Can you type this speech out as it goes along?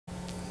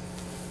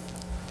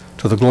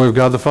to the glory of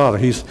God the Father.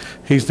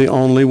 He's the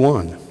only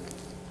one.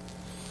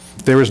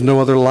 There is no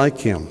other like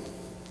him.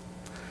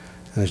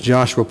 And as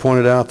Joshua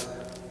pointed out,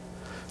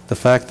 the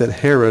fact that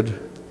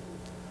Herod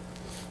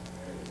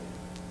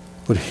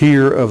would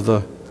hear of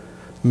the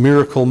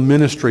miracle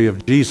ministry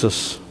of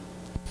Jesus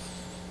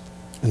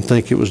and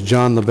think it was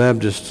John the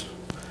Baptist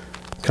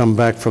come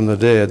back from the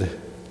dead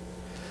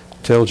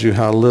tells you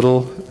how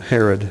little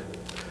Herod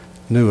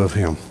knew of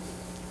him.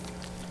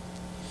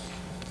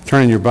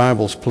 Turn in your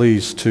Bibles,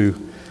 please,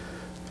 to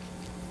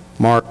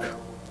Mark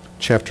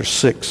chapter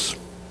 6.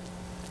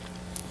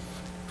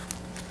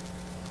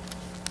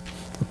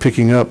 We're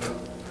picking up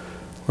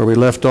where we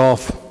left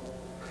off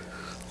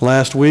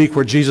last week,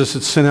 where Jesus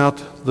had sent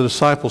out the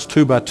disciples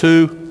 2 by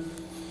 2.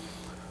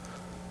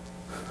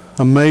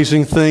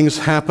 Amazing things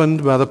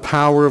happened by the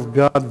power of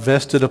God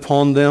vested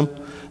upon them,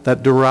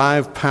 that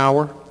derived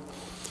power.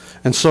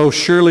 And so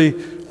surely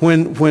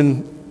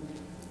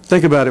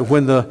think about it,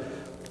 when the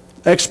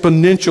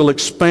exponential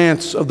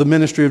expanse of the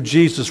ministry of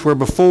Jesus, where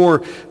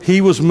before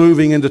he was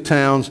moving into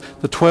towns,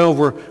 the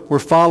 12 were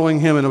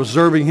following him and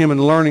observing him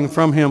and learning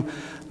from him.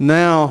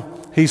 Now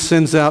he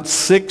sends out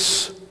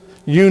 6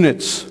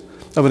 units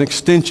of an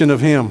extension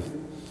of him.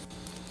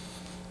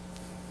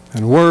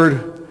 And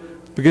word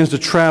begins to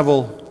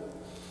travel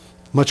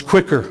much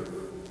quicker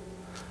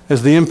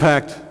as the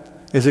impact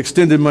is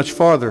extended much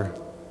farther.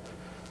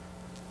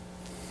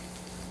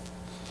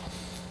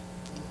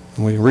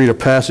 And we read a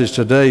passage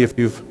today, if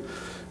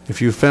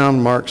you've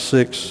found Mark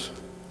 6,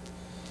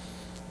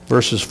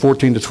 verses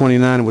 14 to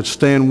 29, would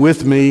stand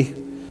with me.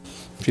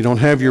 If you don't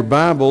have your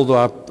Bible,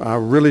 though I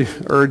really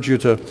urge you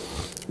to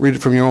read it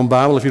from your own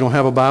Bible. If you don't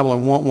have a Bible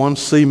and want one,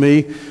 see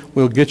me.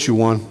 We'll get you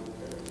one.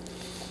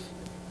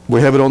 We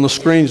have it on the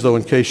screens, though,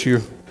 in case you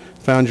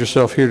found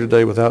yourself here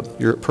today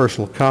without your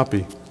personal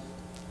copy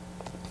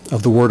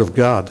of the Word of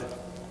God.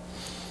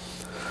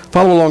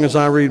 Follow along as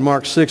I read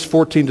Mark 6,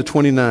 14 to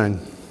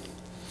 29.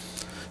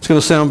 It's going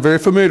to sound very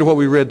familiar to what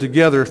we read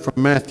together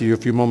from Matthew a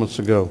few moments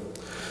ago.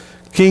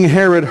 King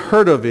Herod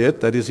heard of it,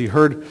 that is, he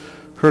heard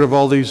of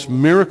all these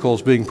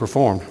miracles being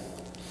performed.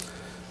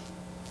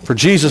 For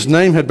Jesus'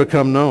 name had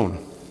become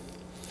known.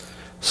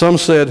 Some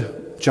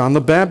said, John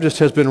the Baptist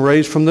has been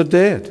raised from the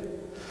dead.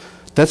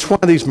 That's why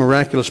these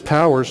miraculous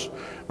powers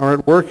are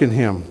at work in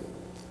him.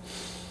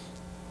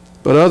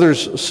 But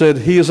others said,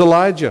 he is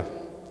Elijah.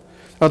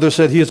 Others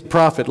said, he is a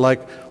prophet,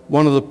 like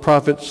one of the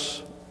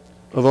prophets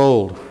of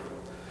old.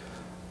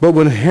 But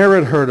when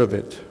Herod heard of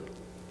it,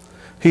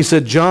 he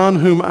said, John,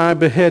 whom I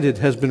beheaded,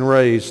 has been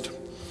raised.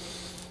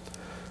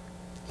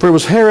 For it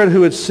was Herod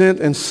who had sent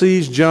and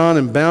seized John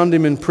and bound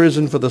him in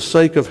prison for the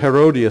sake of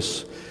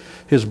Herodias,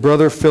 his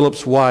brother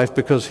Philip's wife,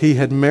 because he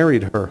had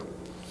married her.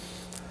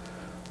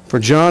 For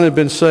John had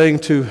been saying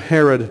to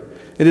Herod,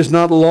 it is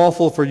not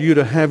lawful for you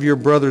to have your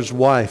brother's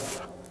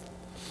wife.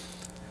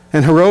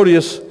 And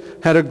Herodias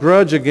had a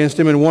grudge against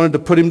him and wanted to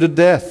put him to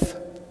death.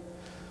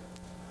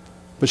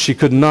 But she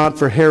could not,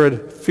 for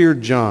Herod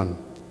feared John,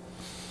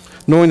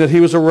 knowing that he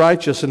was a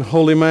righteous and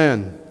holy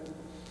man,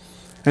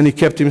 and he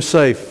kept him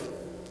safe.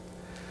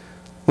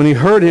 When he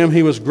heard him,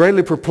 he was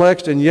greatly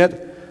perplexed, and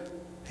yet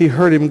he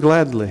heard him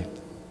gladly.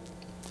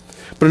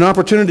 But an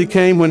opportunity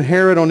came when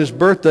Herod on his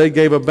birthday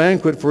gave a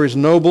banquet for his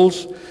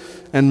nobles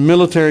and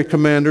military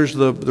commanders,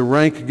 the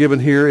rank given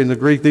here in the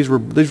Greek. These were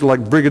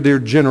like brigadier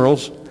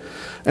generals,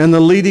 and the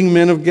leading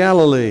men of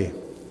Galilee.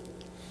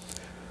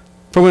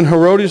 For when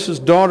Herodias'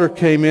 daughter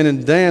came in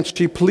and danced,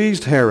 she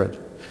pleased Herod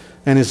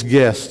and his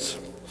guests.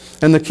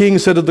 And the king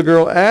said to the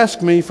girl,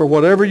 ask me for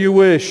whatever you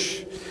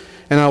wish,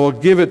 and I will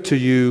give it to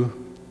you.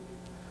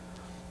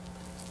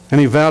 And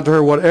he vowed to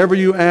her, whatever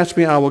you ask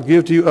me, I will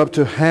give to you, up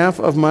to half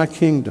of my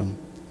kingdom.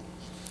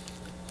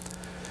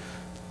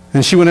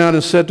 And she went out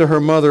and said to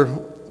her mother,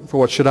 for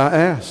what should I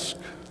ask?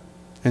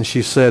 And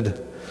she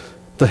said,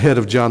 the head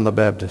of John the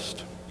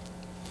Baptist.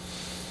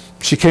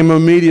 She came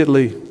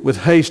immediately with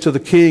haste to the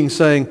king,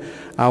 saying,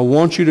 I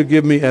want you to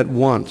give me at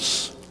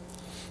once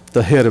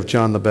the head of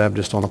John the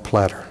Baptist on a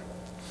platter.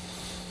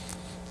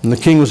 And the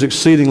king was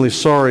exceedingly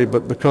sorry,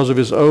 but because of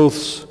his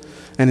oaths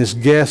and his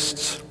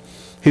guests,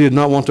 he did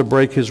not want to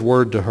break his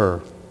word to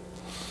her.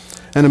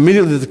 And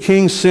immediately the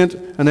king sent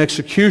an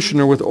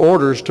executioner with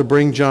orders to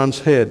bring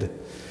John's head.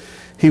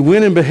 He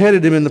went and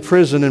beheaded him in the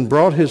prison and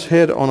brought his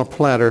head on a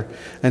platter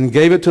and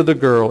gave it to the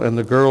girl, and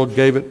the girl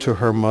gave it to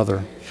her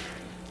mother.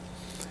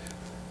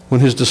 When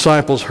his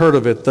disciples heard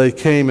of it, they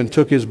came and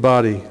took his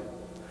body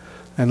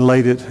and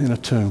laid it in a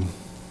tomb.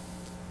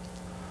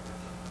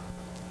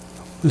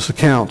 This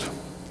account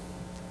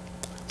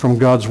from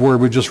God's Word,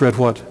 we just read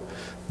what?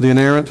 The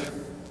inerrant,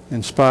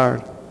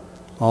 inspired,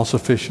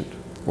 all-sufficient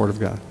Word of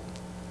God.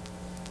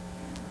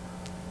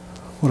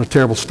 What a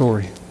terrible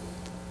story.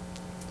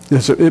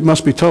 It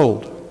must be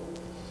told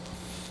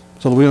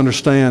so that we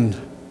understand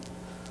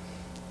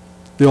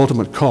the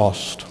ultimate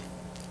cost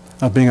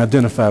of being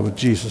identified with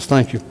Jesus.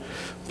 Thank you.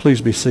 Please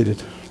be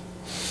seated.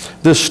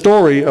 This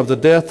story of the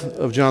death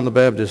of John the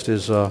Baptist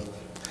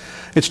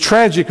it's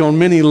tragic on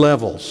many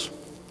levels.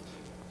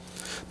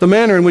 The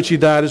manner in which he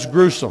died is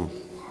gruesome.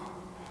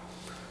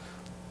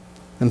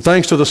 And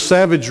thanks to the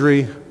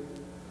savagery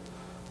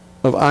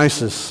of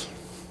ISIS,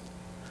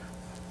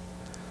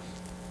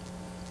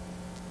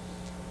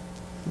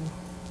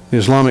 the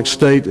Islamic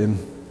State in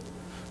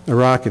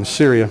Iraq and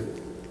Syria,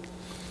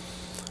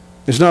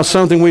 it's not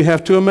something we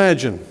have to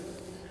imagine.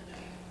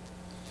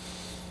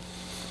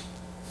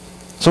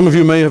 Some of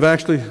you may have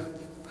actually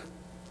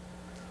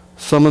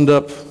summoned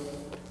up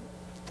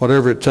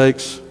whatever it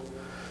takes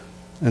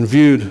and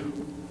viewed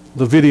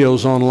the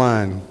videos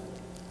online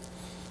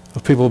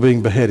of people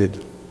being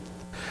beheaded.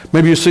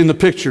 Maybe you've seen the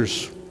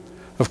pictures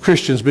of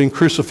Christians being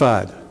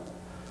crucified.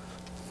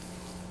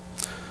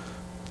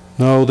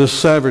 No, this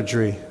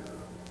savagery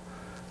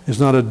is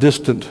not a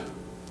distant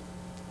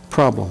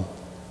problem.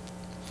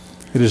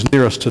 It is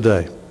near us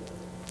today.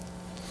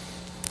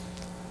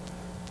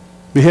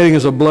 Beheading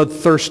is a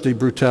bloodthirsty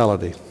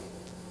brutality.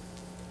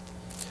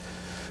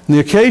 And the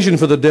occasion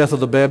for the death of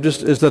the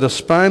Baptist is that a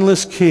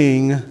spineless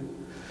king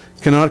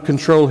cannot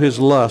control his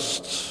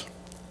lusts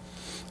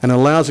and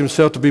allows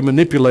himself to be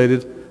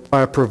manipulated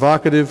by a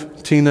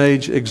provocative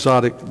teenage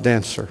exotic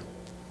dancer.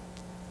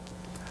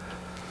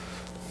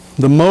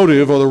 The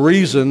motive or the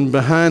reason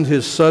behind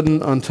his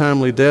sudden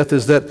untimely death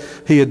is that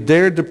he had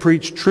dared to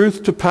preach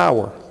truth to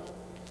power.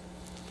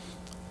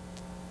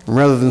 And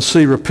rather than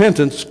see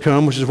repentance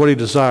come, which is what he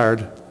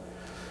desired,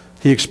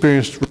 he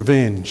experienced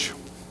revenge.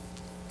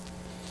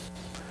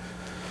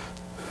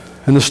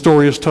 And the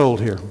story is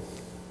told here.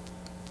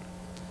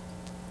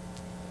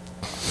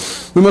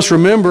 We must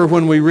remember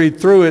when we read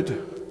through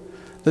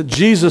it that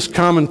Jesus'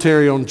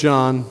 commentary on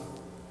John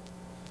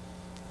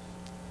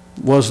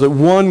was that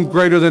one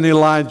greater than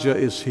Elijah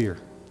is here.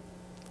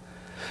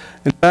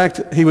 In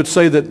fact, he would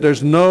say that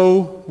there's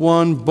no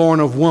one born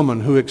of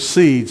woman who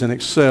exceeds and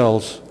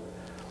excels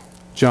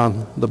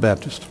John the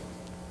Baptist.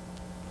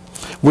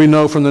 We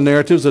know from the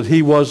narratives that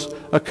he was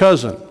a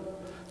cousin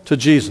to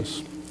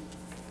Jesus.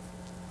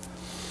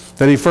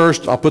 That he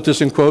first, I'll put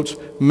this in quotes,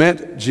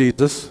 met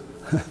Jesus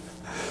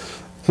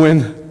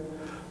when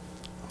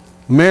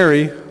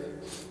Mary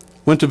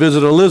went to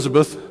visit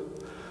Elizabeth,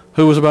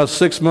 who was about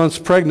 6 months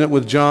pregnant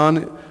with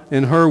John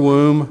in her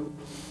womb.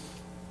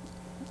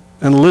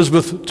 And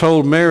Elizabeth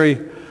told Mary,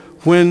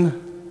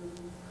 when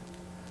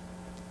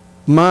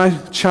my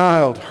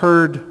child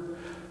heard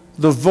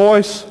the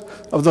voice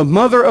of the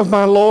mother of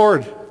my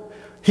Lord,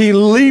 he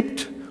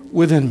leaped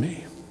within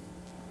me.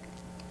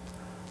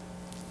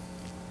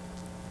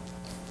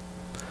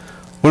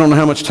 We don't know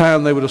how much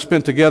time they would have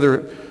spent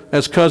together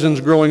as cousins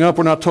growing up.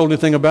 We're not told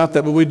anything about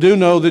that, but we do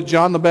know that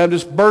John the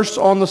Baptist bursts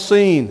on the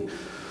scene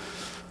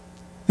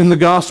in the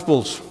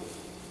Gospels,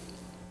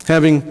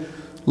 having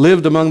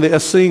lived among the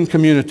Essene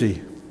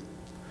community,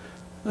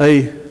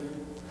 a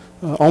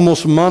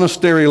almost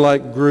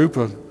monastery-like group,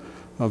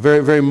 a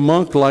very, very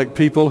monk-like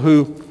people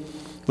who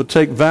would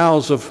take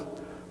vows of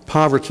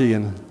poverty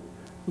and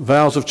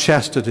vows of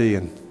chastity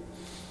and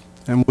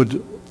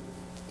would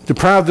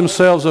deprive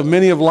themselves of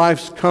many of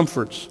life's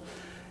comforts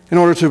in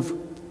order to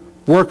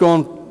work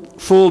on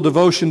full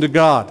devotion to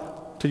God,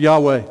 to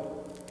Yahweh.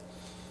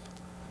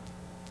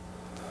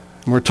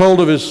 And we're told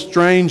of his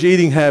strange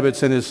eating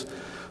habits and his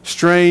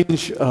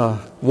strange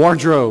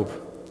wardrobe.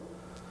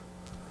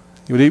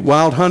 He would eat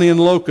wild honey and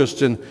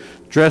locusts and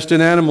dressed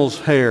in animals'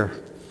 hair.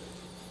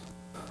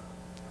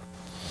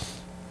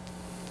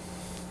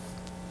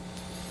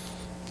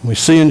 We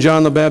see in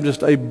John the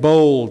Baptist a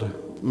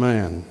bold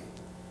man.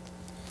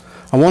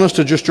 I want us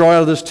to just draw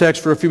out of this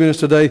text for a few minutes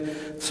today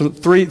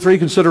three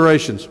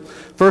considerations.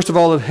 First of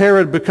all, that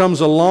Herod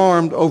becomes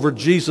alarmed over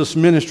Jesus'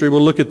 ministry.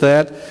 We'll look at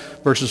that,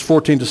 verses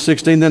 14 to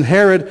 16. Then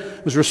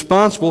Herod was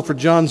responsible for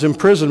John's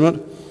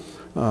imprisonment,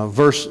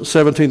 verse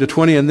 17 to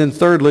 20. And then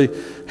thirdly,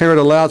 Herod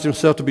allows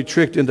himself to be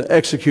tricked into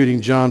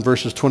executing John,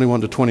 verses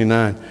 21 to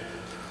 29.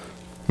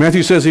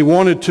 Matthew says he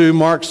wanted to.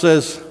 Mark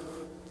says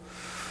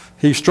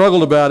he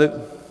struggled about it.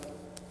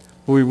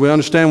 We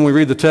understand when we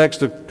read the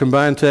text, the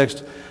combined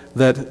text,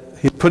 that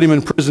he put him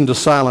in prison to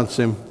silence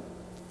him,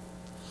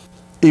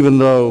 even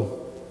though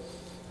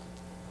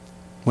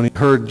when he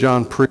heard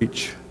John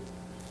preach,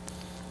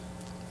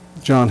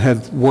 John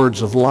had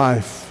words of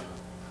life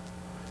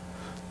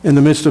in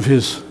the midst of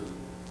his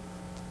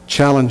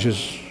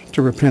challenges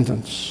to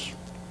repentance.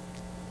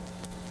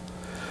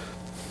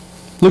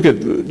 Look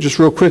at, just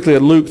real quickly,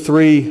 at Luke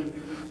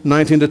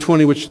 3:19 to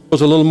 20, which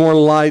throws a little more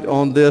light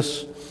on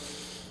this.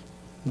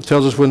 It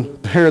tells us when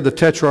Herod the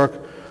Tetrarch,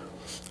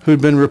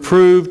 who'd been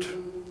reproved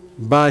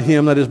by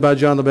him, that is by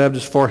John the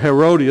Baptist, for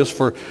Herodias,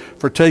 for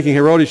taking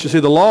Herodias. You see,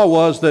 the law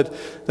was that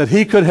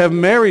he could have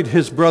married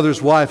his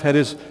brother's wife had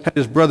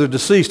his brother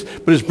deceased,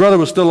 but his brother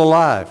was still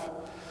alive.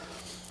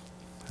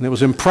 And it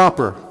was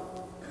improper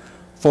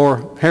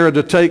for Herod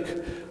to take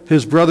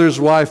his brother's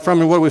wife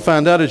from him. What we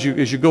find out as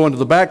you go into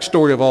the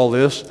backstory of all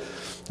this,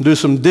 and do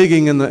some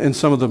digging in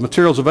some of the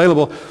materials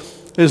available,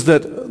 is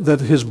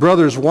that his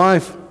brother's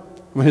wife,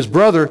 his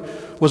brother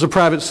was a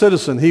private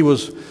citizen. He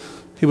was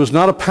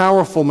not a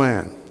powerful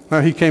man. Now,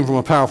 he came from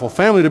a powerful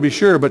family, to be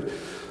sure, but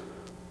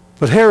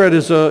Herod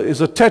is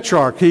a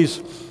tetrarch.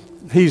 He's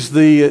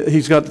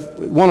got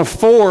one of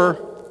 4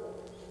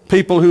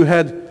 people who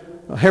had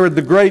Herod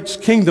the Great's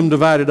kingdom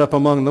divided up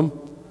among them.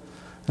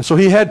 And so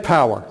he had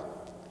power.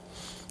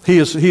 He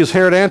is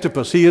Herod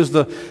Antipas. He is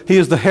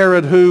the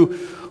Herod who,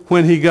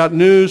 when he got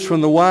news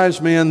from the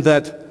wise men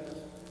that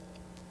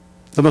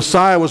the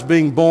Messiah was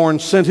being born,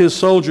 sent his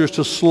soldiers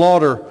to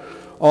slaughter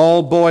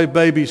all boy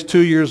babies 2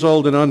 years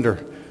old and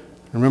under.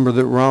 Remember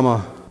that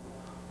Rama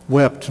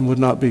wept and would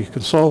not be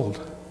consoled.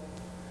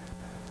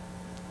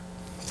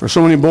 For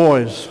so many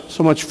boys,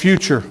 so much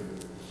future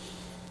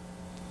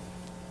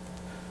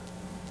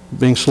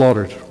being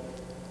slaughtered.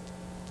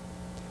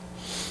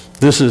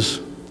 This is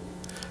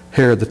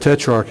Herod the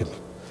Tetrarch.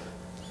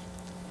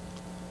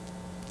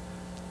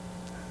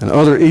 And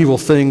other evil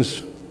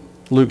things,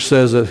 Luke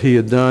says, that he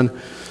had done.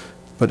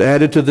 But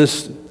added to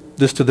this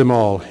to them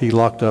all, he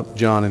locked up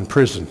John in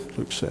prison,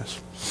 Luke says,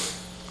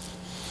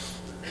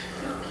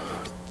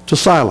 to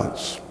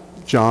silence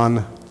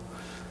John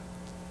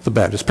the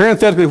Baptist.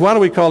 Parenthetically, why do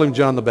we call him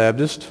John the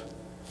Baptist?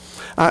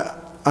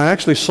 I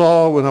actually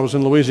saw, when I was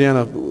in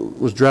Louisiana,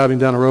 was driving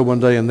down the road one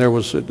day, and there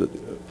was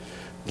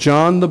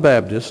John the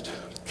Baptist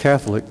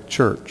Catholic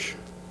Church.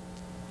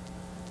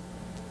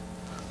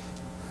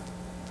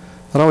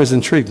 That always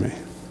intrigued me.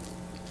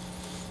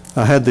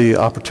 I had the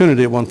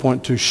opportunity at one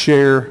point to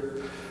share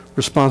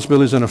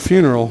responsibilities in a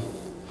funeral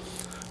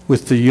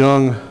with the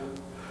young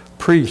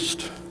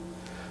priest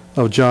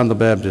of John the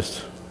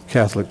Baptist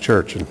Catholic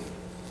Church. And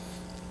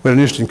we had an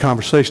interesting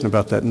conversation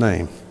about that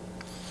name.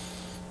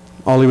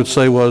 All he would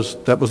say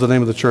was, that was the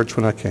name of the church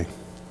when I came.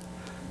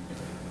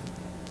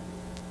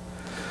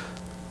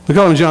 We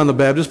call him John the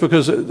Baptist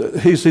because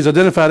he's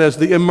identified as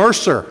the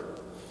immerser,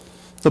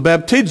 the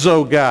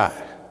baptizo guy.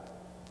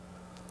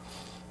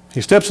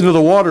 He steps into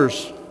the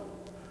waters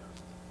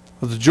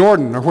of the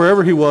Jordan or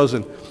wherever he was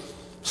and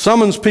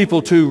summons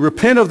people to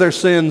repent of their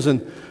sins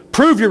and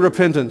prove your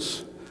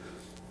repentance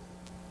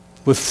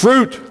with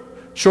fruit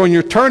showing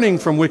you're turning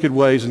from wicked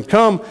ways, and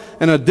come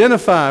and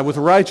identify with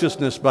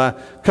righteousness by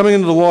coming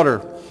into the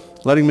water,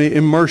 letting me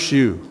immerse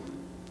you,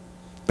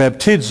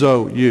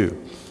 baptizo you.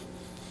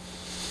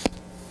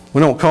 We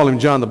don't call him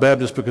John the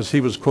Baptist because he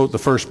was, quote, the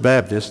first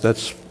Baptist.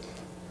 That's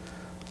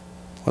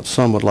what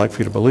some would like for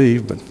you to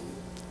believe, but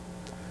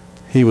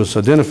he was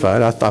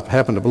identified. I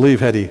happen to believe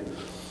had he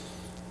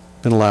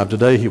been alive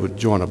today, he would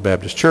join a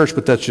Baptist church,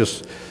 but that's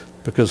just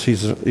because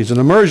he's an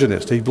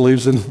immersionist. He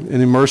believes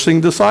in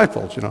immersing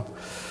disciples, you know.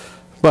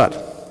 But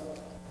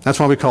that's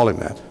why we call him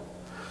that.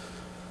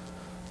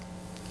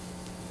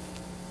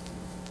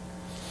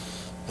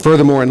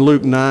 Furthermore, in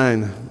Luke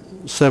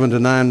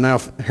 9:7-9, now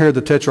Herod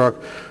the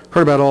Tetrarch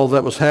heard about all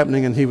that was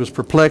happening, and he was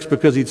perplexed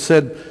because it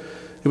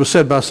was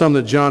said by some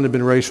that John had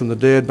been raised from the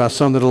dead, by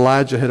some that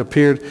Elijah had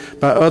appeared,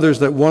 by others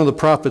that one of the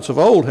prophets of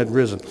old had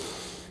risen.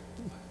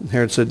 And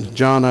Herod said,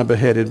 John I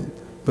beheaded,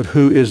 but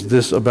who is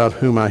this about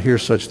whom I hear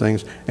such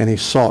things? And he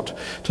sought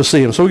to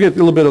see him. So we get a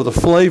little bit of the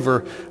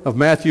flavor of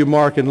Matthew,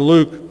 Mark, and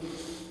Luke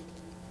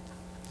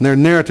and their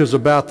narratives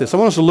about this. I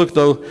want us to look,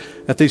 though,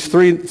 at these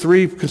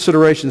three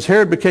considerations.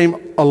 Herod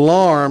became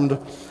alarmed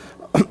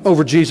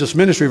over Jesus'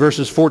 ministry,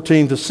 verses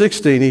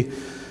 14-16.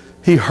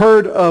 He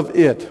heard of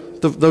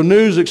it. The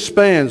news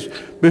expands.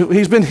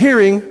 He's been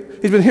hearing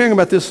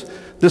about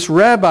this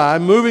rabbi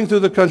moving through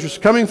the country,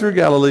 coming through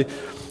Galilee,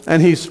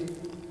 and he's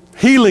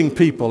healing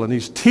people, and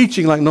he's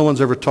teaching like no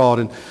one's ever taught,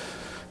 and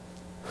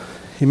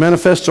he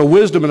manifests a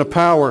wisdom and a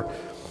power,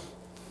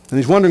 and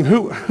he's wondering,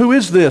 who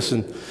is this?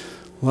 And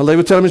well, they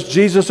would tell him it's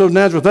Jesus of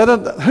Nazareth.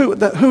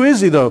 Who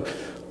is he, though?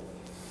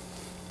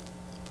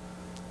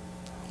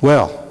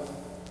 Well,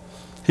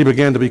 he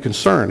began to be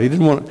concerned.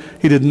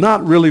 He did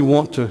not really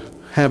want to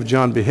have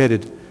John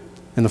beheaded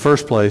in the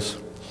first place.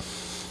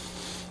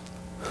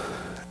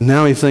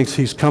 Now he thinks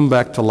he's come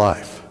back to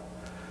life,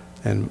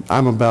 and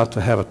I'm about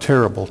to have a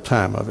terrible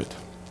time of it.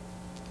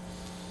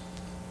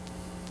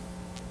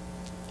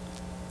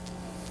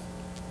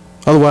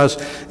 Otherwise,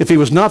 if he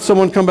was not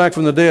someone come back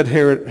from the dead,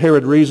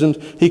 Herod reasoned,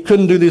 he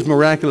couldn't do these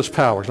miraculous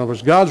powers. In other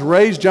words, God's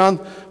raised John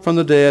from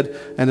the dead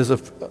and has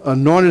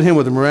anointed him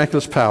with the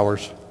miraculous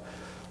powers,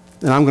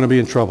 and I'm going to be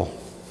in trouble.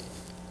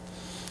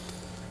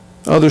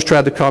 Others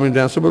tried to calm him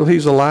down, said, well,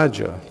 he's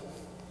Elijah.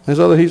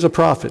 He's a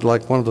prophet,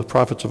 like one of the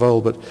prophets of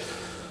old.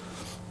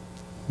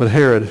 But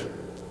Herod,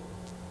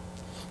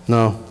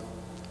 no.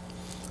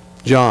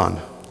 John,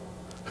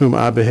 whom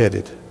I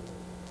beheaded,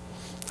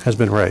 has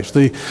been raised.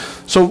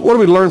 So what do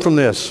we learn from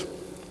this?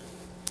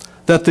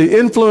 That the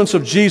influence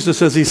of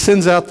Jesus as he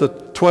sends out the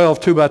 12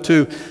 two by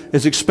two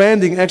is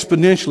expanding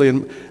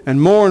exponentially,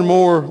 and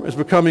more is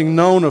becoming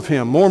known of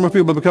him. More and more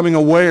people are becoming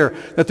aware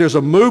that there's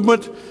a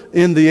movement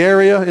in the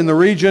area, in the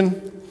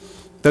region,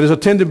 that is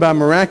attended by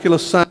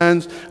miraculous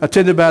signs,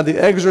 attended by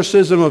the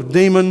exorcism of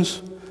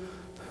demons,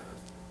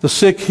 the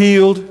sick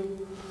healed,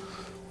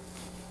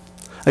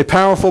 a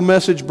powerful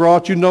message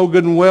brought. You know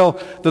good and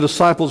well the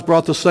disciples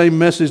brought the same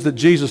message that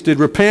Jesus did.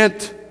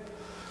 Repent.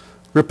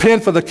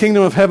 Repent, for the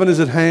kingdom of heaven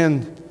is at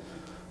hand.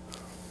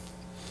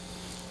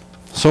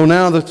 So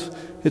now that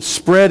it's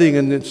spreading,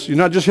 and you're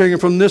not just hearing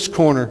it from this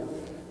corner,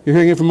 you're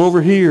hearing it from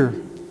over here.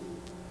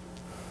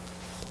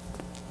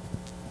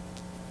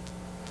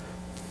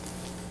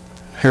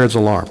 Herod's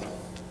alarmed.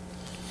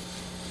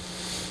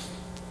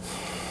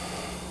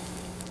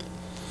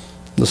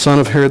 The son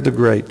of Herod the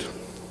Great,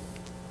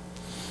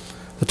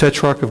 the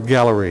tetrarch of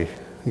Galilee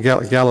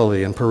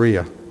and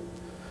Perea,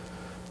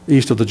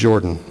 east of the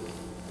Jordan.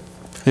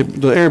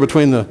 The area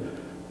between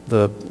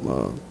the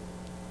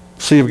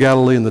Sea of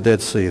Galilee and the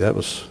Dead Sea, that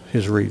was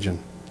his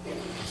region.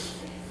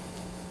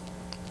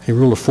 He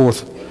ruled a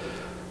fourth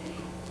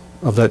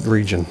of that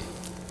region.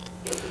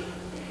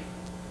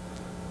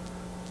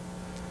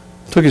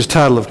 Took his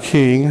title of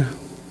king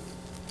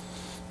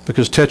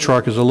because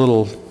tetrarch is a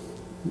little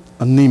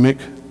anemic,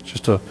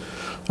 just a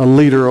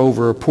leader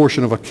over a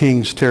portion of a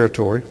king's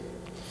territory.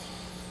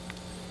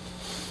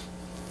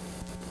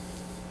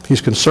 He's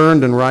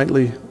concerned, and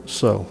rightly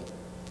so,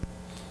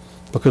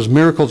 because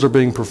miracles are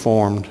being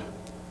performed.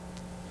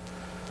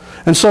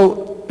 And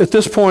so at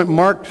this point,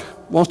 Mark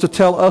wants to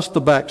tell us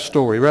the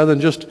backstory rather than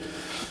just,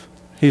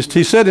 he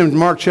said in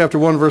Mark chapter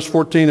 1 verse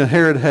 14 that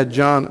Herod had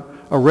John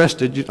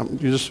arrested. You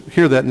just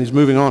hear that and he's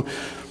moving on.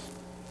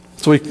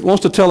 So he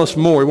wants to tell us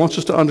more. He wants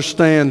us to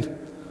understand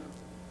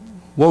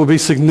what would be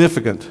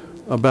significant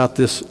about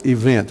this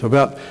event,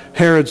 about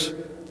Herod's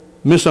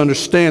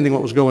misunderstanding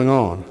what was going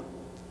on.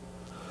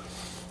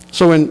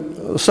 So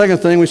in the second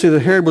thing, we see that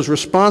Herod was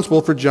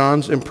responsible for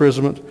John's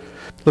imprisonment.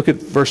 Look at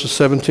verses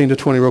 17 to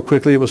 20 real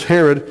quickly. It was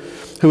Herod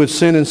who had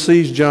sinned and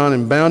seized John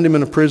and bound him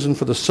in a prison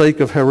for the sake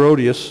of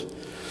Herodias.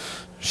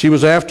 She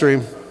was after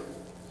him.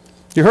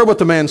 You heard what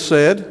the man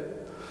said.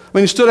 I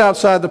mean, he stood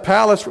outside the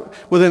palace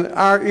within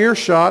our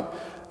earshot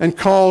and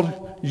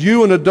called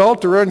you an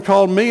adulterer and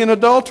called me an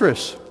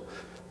adulteress.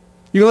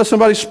 You let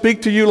somebody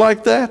speak to you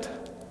like that?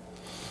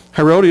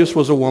 Herodias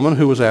was a woman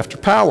who was after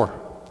power.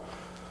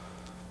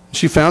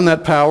 She found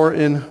that power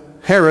in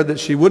Herod that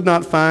she would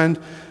not find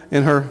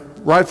in her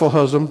rightful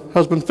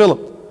husband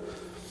Philip.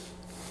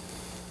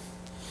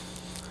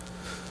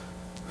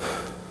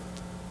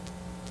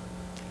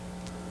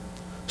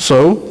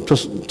 So,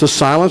 to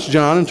silence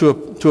John and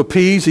to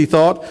appease, he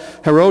thought,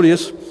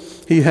 Herodias,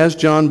 he has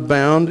John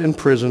bound in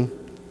prison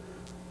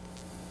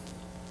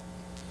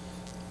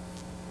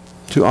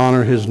to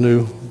honor his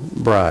new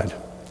bride.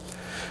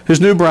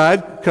 His new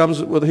bride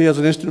comes with, he has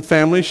an instant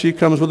family. She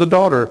comes with a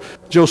daughter.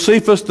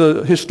 Josephus,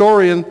 the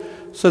historian,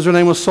 says her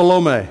name was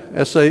Salome,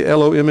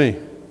 S-A-L-O-M-E.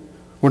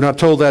 We're not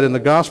told that in the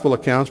gospel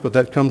accounts, but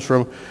that comes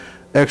from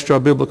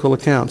extra-biblical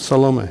accounts,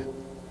 Salome.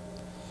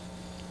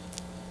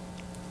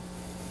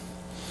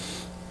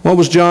 What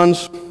was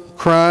John's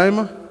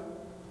crime?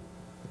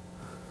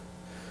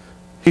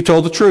 He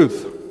told the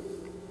truth.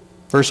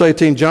 Verse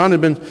 18, John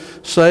had been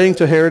saying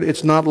to Herod,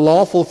 it's not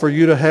lawful for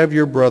you to have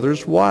your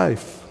brother's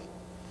wife.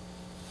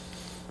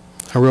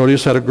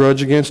 Herodias had a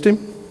grudge against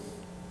him,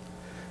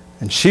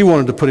 and she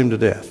wanted to put him to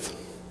death.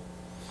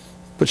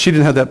 But she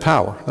didn't have that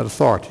power, that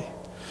authority.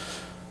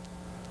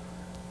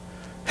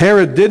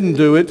 Herod didn't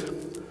do it,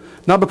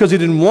 not because he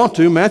didn't want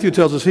to. Matthew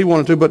tells us he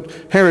wanted to, but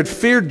Herod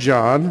feared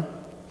John,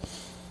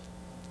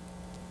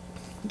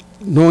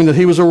 knowing that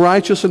he was a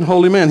righteous and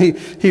holy man.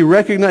 He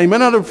recognized, he may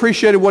not have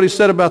appreciated what he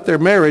said about their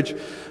marriage,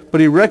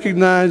 but he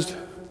recognized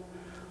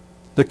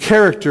the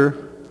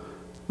character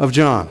of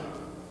John.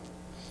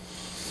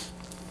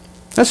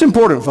 That's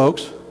important,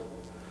 folks.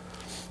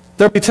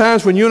 There'll be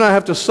times when you and I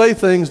have to say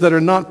things that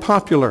are not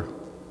popular.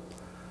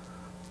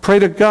 Pray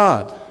to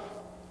God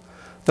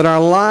that our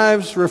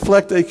lives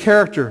reflect a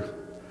character,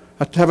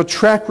 have a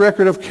track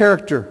record of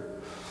character,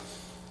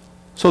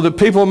 so that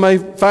people may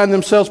find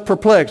themselves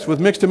perplexed with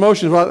mixed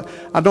emotions. Well,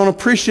 I don't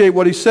appreciate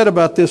what he said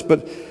about this,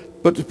 but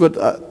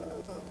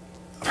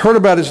I've heard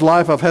about his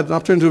life. I've had an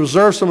opportunity to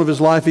observe some of his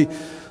life.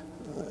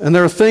 And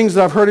there are things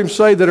that I've heard him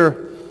say that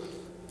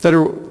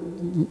are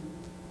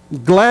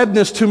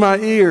gladness to my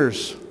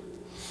ears.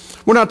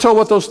 We're not told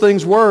what those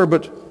things were,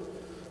 but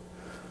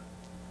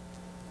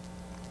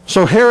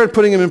so Herod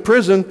putting him in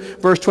prison,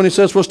 verse 20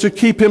 says, was to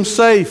keep him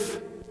safe.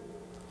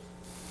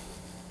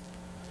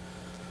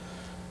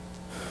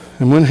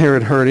 And when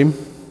Herod heard him,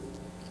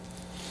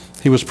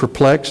 he was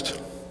perplexed,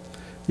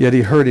 yet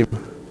he heard him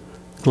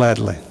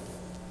gladly.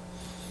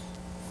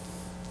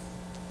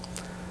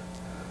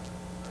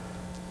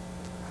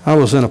 I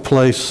was in a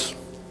place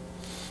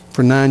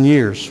for 9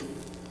 years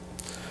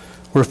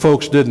where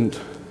folks didn't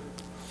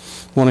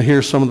want to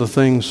hear some of the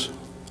things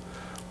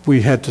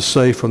we had to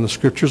say from the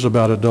scriptures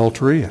about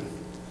adultery and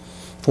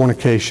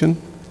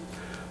fornication,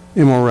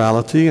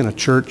 immorality, and a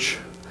church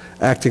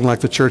acting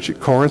like the church at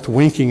Corinth,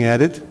 winking at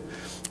it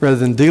rather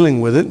than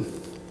dealing with it.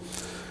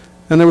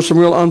 And there was some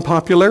real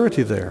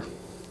unpopularity there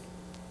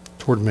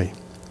toward me.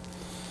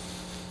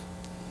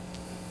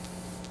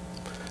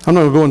 I'm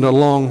not going to go into a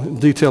long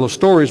detail of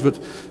stories, but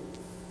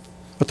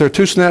there are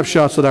two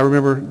snapshots that I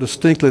remember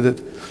distinctly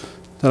that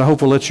I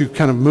hope will let you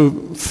kind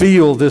of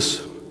feel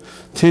this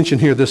tension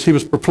here. He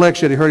was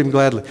perplexed, yet he heard him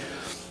gladly.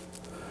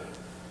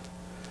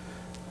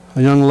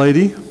 A young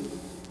lady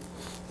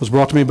was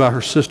brought to me by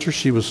her sister.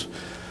 She was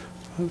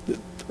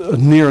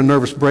near a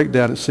nervous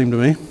breakdown, it seemed to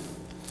me.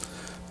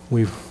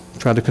 We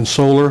tried to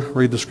console her,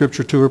 read the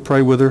scripture to her,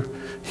 pray with her,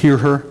 hear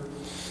her.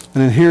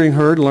 And in hearing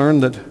her,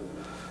 learned that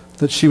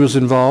that she was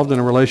involved in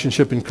a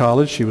relationship in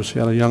college. She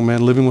had a young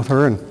man living with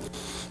her and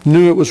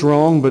knew it was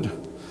wrong, but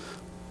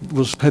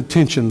had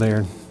tension there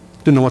and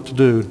didn't know what to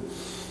do.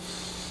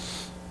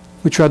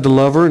 We tried to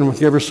love her and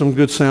give her some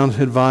good sound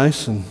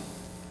advice and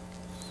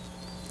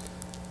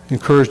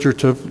encouraged her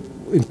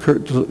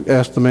to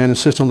ask the man,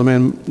 insist on the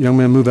young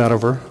man move out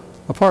of her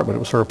apartment. It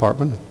was her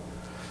apartment.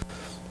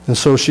 And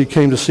so she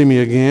came to see me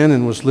again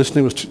and was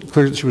listening. It was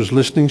clear that she was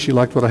listening. She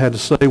liked what I had to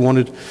say,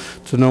 wanted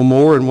to know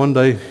more, and one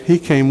day he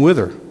came with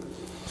her.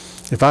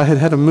 If I had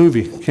had a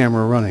movie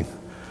camera running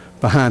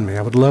behind me,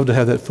 I would love to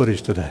have that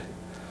footage today.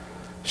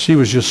 She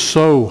was just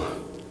so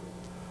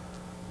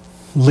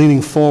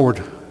leaning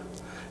forward,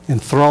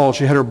 enthralled.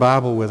 She had her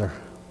Bible with her.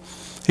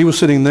 He was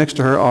sitting next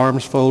to her,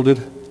 arms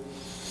folded,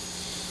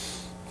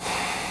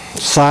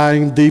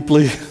 sighing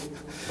deeply.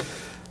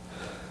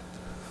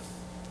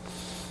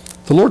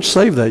 The Lord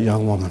saved that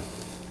young woman.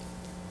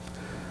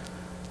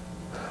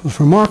 It was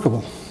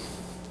remarkable.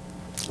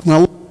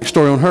 Now, a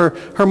story on her.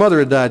 Her mother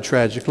had died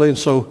tragically, and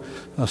so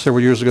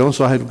several years ago, and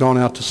so I had gone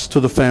out to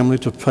the family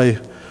to pay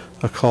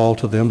a call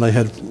to them. They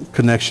had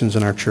connections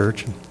in our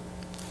church. And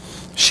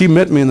she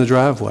met me in the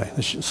driveway,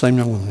 the same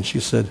young woman, and she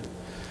said,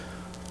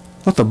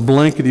 "What the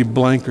blankety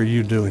blank are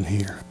you doing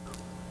here?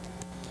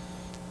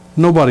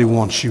 Nobody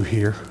wants you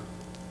here.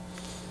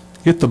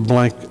 Get the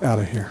blank out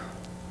of here."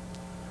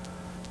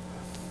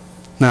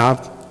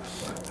 Now,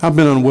 I've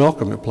been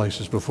unwelcome at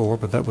places before,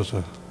 but that was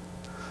a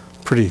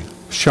pretty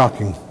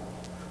shocking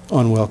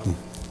unwelcome.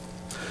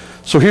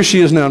 So here she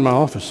is now in my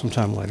office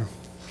sometime later.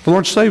 The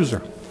Lord saves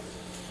her.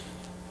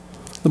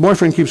 The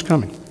boyfriend keeps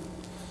coming.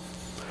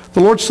 The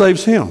Lord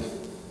saves him.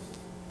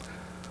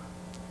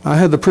 I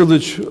had the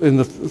privilege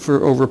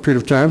for over a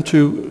period of time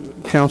to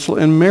counsel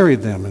and marry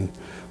them, and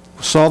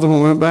saw them when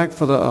we went back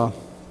for the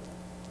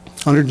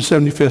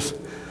 175th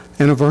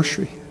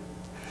anniversary.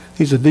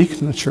 He's a deacon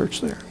in the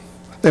church there.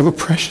 They have a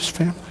precious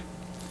family.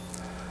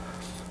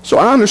 So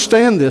I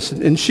understand this,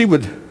 and she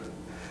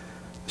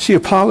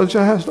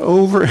apologized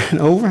over and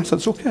over. I said,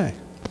 "It's okay.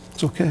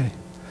 It's okay.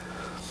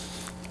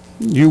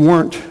 You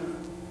weren't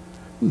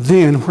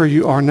then where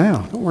you are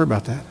now. Don't worry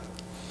about that."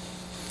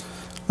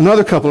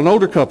 Another couple, an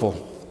older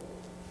couple,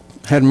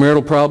 had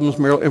marital problems.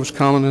 It was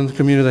common in the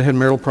community. They had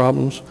marital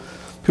problems.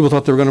 People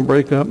thought they were going to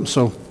break up. And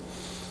so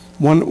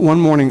one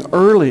morning,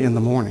 early in the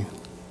morning,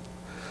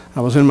 I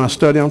was in my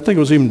study. I don't think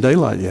it was even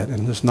daylight yet,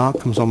 and this knock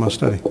comes on my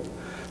study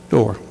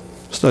door.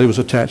 The study was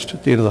attached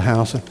at the end of the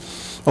house. And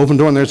open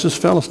door, and there's this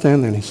fellow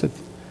standing there, and he said,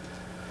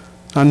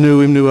 I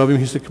knew of him.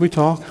 He said, "Can we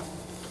talk?"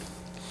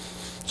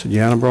 I said,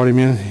 "Yeah," and I brought him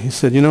in. He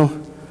said, "You know,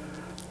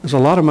 there's a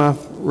lot of my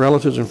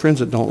relatives and friends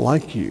that don't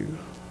like you."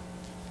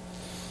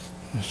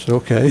 I said,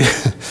 "Okay."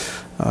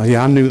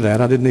 Yeah, I knew that.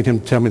 I didn't need him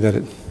to tell me that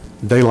at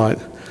daylight.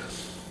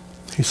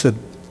 He said,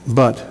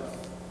 "But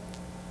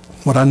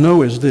what I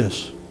know is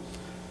this.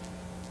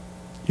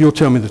 You'll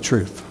tell me the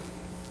truth."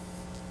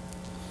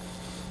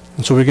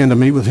 And so we began to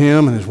meet with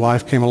him, and his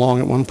wife came along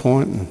at one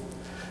point,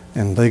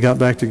 and they got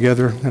back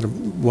together, had a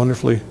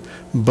wonderfully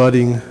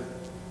budding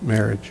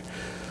marriage.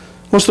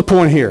 What's the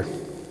point here?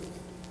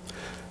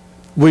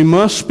 We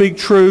must speak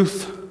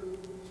truth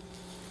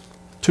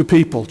to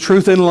people,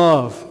 truth in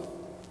love,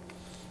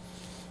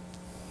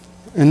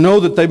 and know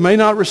that they may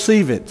not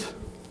receive it.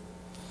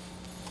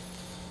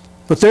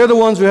 But they're the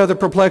ones who have the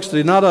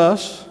perplexity, not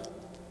us.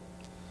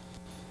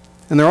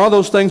 And there are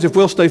those things, if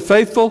we'll stay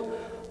faithful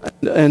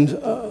and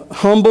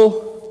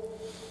humble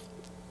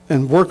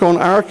and work on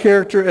our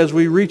character as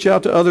we reach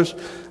out to others,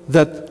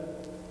 that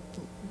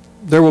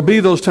there will be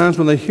those times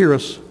when they hear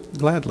us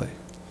gladly,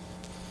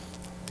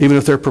 even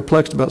if they're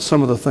perplexed about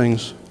some of the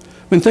things.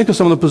 I mean, think of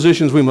some of the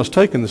positions we must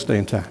take in this day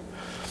and time.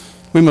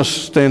 We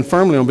must stand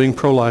firmly on being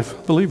pro-life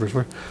believers.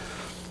 We're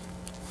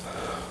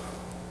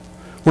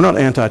not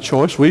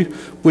anti-choice. We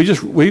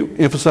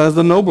emphasize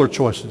the nobler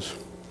choices.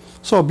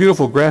 I saw a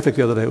beautiful graphic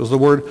the other day. It was the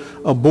word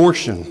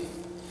abortion.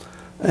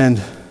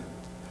 And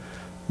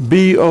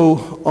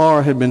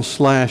B-O-R had been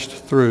slashed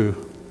through,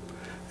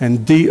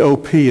 and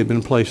D-O-P had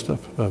been placed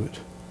up above it.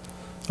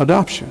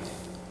 Adoption.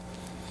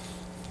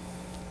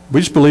 We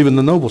just believe in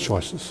the noble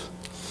choices.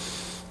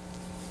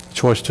 The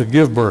choice to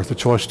give birth, the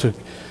choice to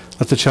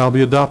let the child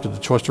be adopted, the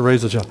choice to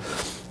raise the child.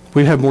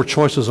 We have more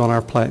choices on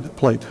our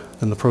plate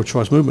than the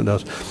pro-choice movement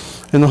does.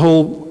 And the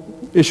whole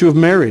issue of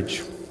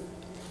marriage.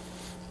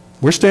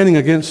 We're standing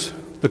against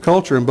the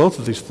culture in both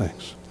of these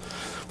things.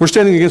 We're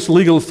standing against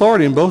legal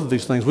authority in both of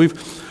these things.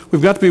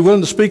 We've got to be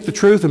willing to speak the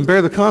truth and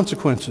bear the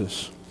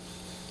consequences.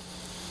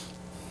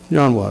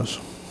 John was.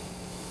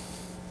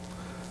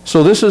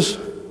 So this is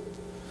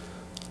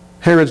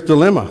Herod's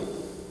dilemma.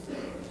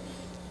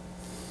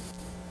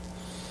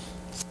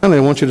 Finally,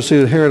 I want you to see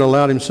that Herod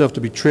allowed himself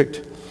to be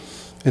tricked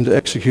into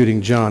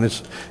executing John.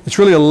 It's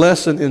really a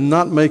lesson in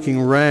not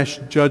making rash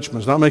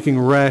judgments, not making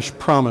rash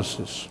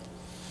promises.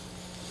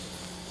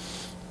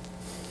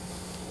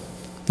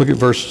 Look at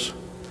verses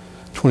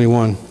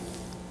 21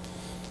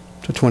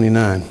 to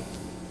 29.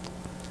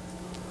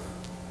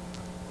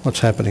 What's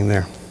happening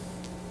there?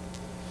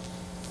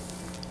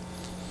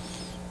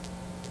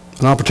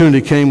 An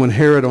opportunity came when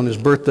Herod on his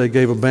birthday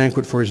gave a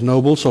banquet for his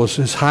nobles, so it's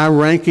his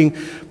high-ranking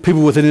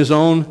people within his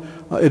own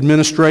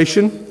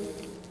administration,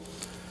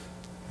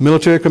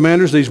 military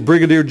commanders, these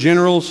brigadier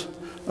generals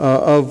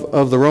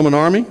of the Roman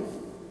army,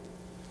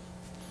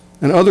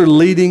 and other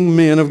leading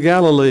men of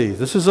Galilee.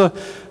 This is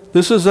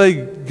a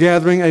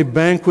gathering, a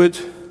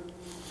banquet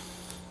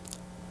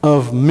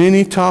of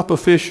many top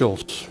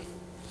officials.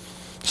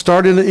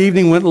 Started in the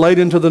evening, went late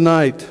into the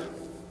night.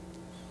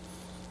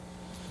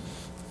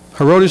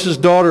 Herodias'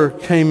 daughter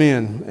came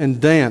in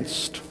and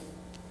danced.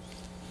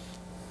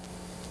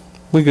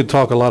 We could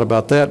talk a lot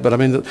about that, but I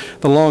mean,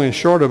 the long and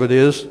short of it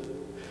is,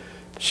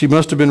 she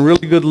must have been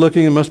really good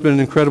looking and must have been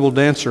an incredible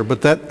dancer,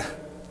 but that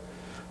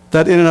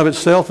in and of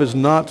itself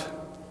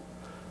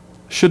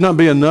should not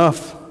be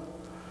enough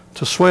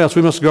to sway us.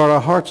 We must guard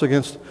our hearts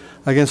against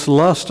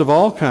lust of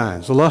all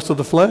kinds, the lust of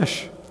the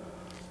flesh.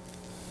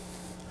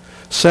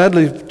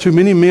 Sadly, too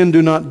many men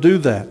do not do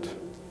that.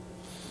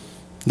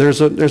 There's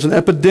an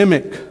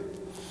epidemic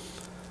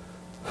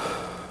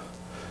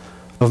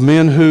of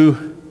men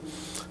who,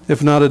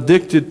 if not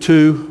addicted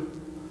to,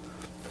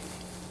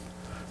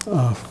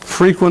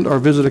 frequent or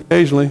visit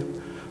occasionally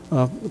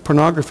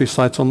pornography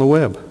sites on the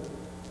web.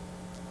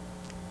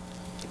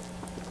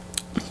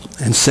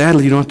 And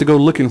sadly, you don't have to go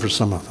looking for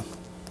some of them.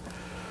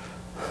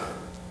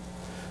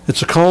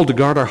 It's a call to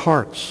guard our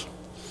hearts.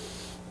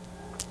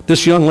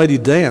 This young lady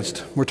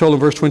danced. We're told in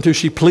verse 22,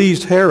 she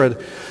pleased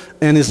Herod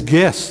and his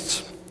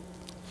guests.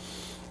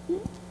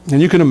 And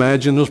you can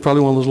imagine, it was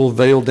probably one of those little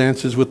veil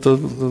dances with the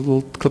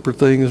little clipper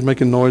thing is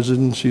making noises,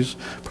 and she's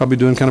probably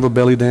doing kind of a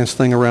belly dance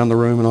thing around the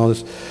room and all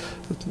this.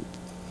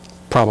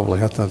 Probably.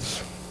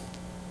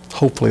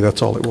 Hopefully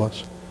that's all it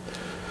was.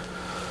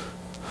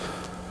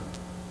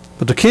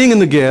 But the king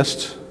and the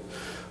guests,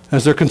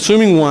 as they're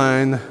consuming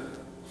wine,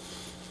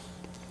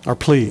 are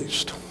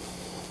pleased.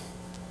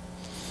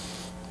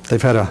 They're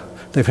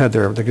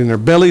getting their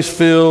bellies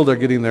filled, they're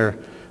getting their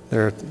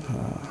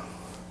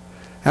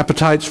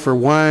appetites for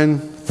wine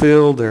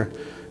filled, they're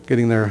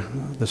getting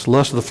this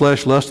lust of the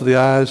flesh, lust of the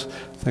eyes,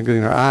 they're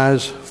getting their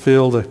eyes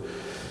filled.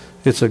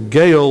 It's a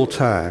gay old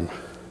time.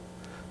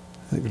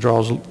 It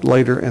draws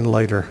later and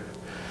later.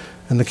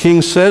 And the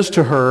king says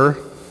to her,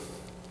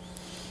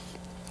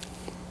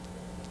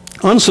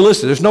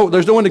 unsolicited,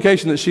 there's no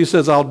indication that she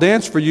says, I'll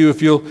dance for you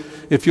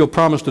if you'll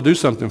promise to do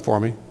something for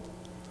me.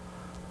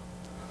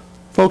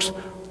 Folks,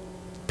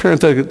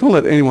 parenthetically, don't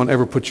let anyone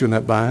ever put you in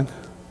that bind.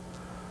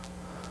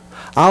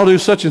 I'll do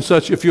such and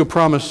such if you'll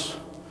promise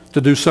to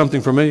do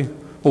something for me.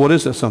 Well, what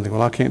is that something?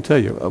 Well, I can't tell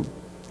you.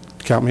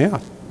 Count me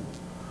out.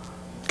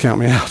 Count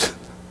me out.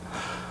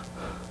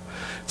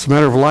 It's a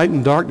matter of light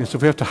and darkness.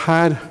 If we have to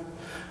hide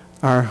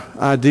our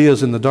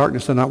ideas in the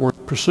darkness, they're not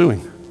worth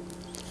pursuing.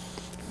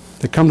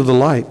 They come to the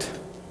light.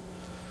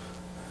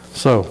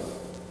 So,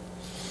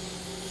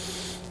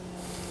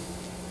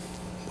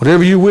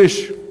 whatever you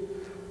wish,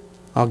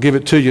 I'll give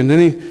it to you. And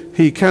then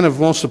he kind of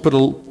wants to put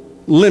a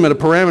limit, a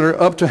parameter,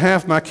 up to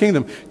half my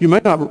kingdom. You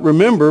may not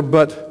remember,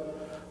 but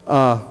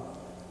the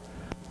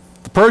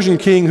Persian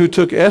king who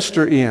took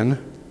Esther in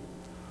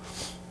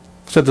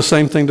said the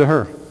same thing to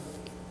her.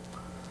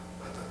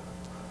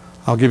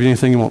 I'll give you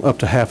anything you want, up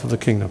to half of the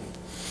kingdom.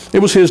 It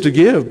was his to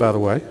give, by the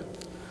way.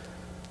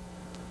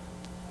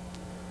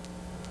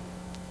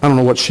 I don't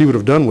know what she would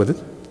have done with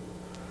it.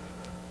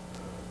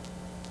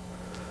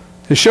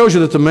 It shows you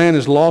that the man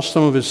has lost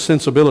some of his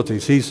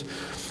sensibilities.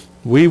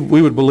 We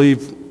would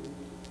believe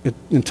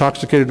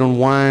intoxicated on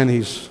wine. He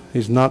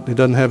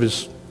doesn't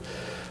have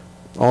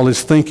all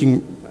his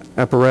thinking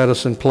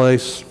apparatus in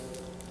place.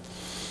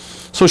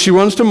 So she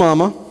runs to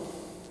Mama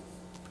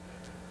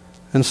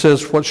and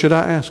says, what should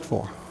I ask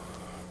for?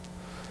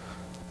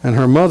 And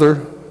her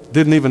mother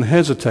didn't even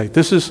hesitate.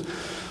 This is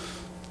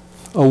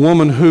a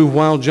woman who,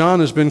 while John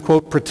has been,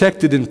 quote,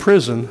 protected in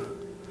prison,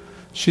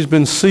 she's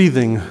been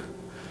seething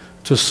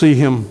to see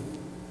him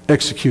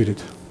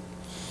executed.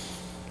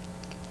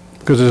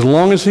 Because as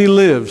long as he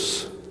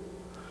lives,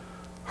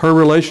 her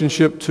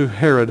relationship to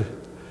Herod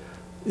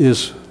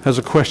has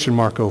a question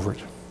mark over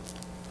it.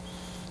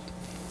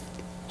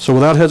 So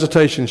without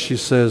hesitation, she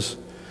says,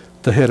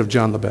 the head of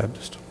John the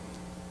Baptist.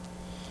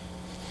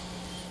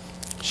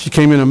 She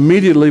came in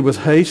immediately with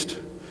haste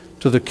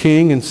to the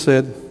king and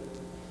said,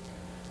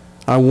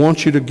 I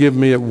want you to give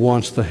me at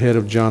once the head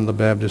of John the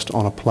Baptist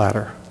on a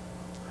platter.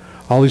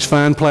 All these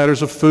fine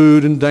platters of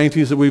food and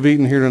dainties that we've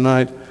eaten here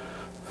tonight,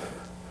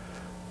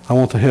 I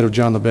want the head of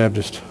John the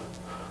Baptist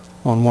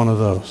on one of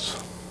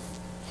those.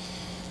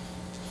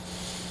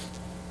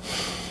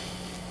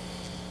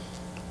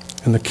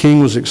 And the king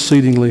was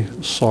exceedingly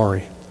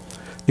sorry.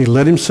 He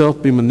let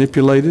himself be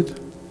manipulated,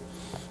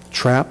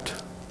 trapped,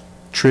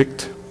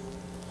 tricked,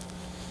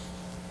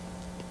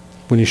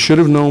 when he should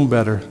have known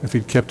better if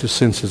he'd kept his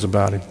senses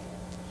about him.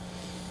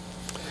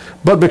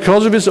 But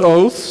because of his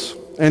oaths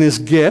and his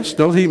guests,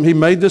 he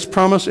made this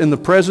promise in the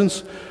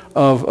presence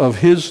of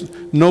his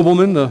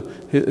noblemen,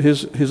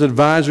 his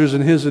advisors in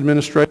his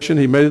administration.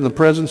 He made it in the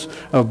presence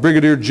of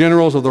brigadier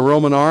generals of the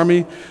Roman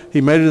army.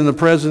 He made it in the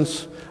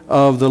presence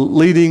of the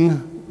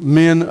leading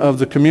men of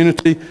the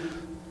community,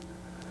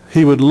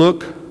 he would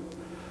look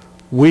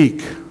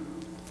weak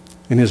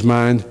in his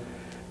mind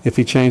if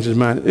he changed his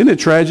mind. Isn't it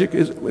tragic?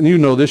 And you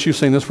know this, you've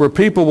seen this, where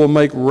people will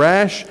make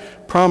rash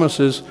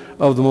promises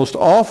of the most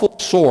awful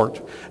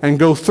sort and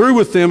go through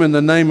with them in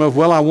the name of,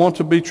 well, I want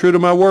to be true to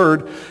my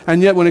word,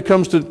 and yet when it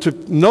comes to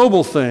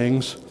noble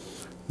things,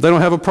 they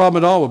don't have a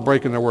problem at all with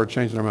breaking their word,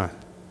 changing their mind.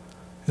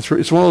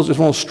 It's one of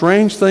those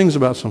strange things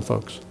about some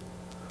folks.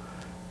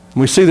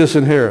 And we see this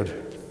in Herod.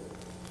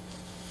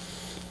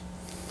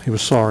 He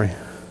was sorry.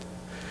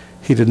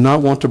 He did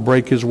not want to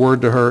break his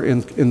word to her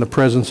in the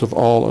presence of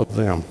all of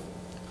them.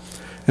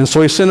 And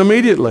so he sent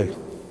immediately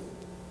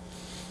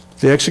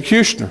the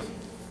executioner,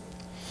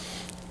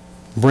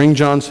 bring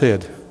John's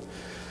head.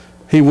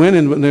 He went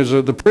in, and there's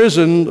the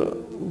prison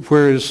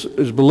where it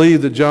is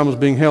believed that John was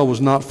being held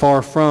was not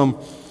far from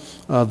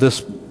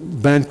this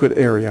banquet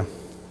area.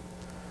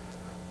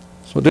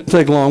 So it didn't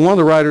take long. One of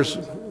the writers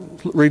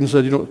reading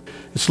said,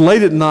 it's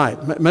late at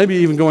night, maybe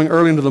even going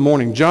early into the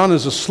morning. John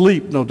is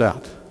asleep, no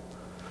doubt.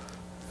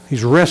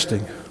 He's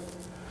resting.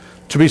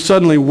 To be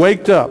suddenly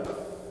waked up,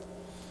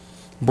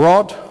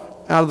 brought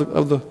out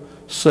of the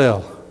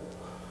cell,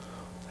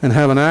 and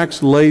have an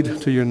axe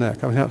laid to your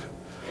neck. I mean,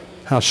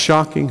 how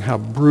shocking, how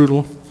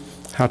brutal,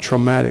 how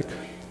traumatic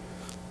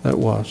that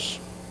was.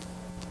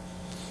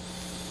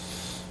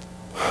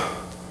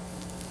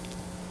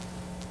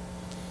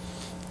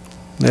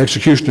 The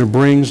executioner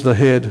brings the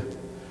head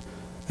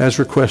as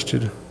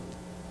requested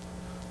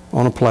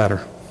on a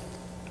platter,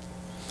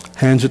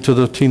 hands it to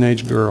the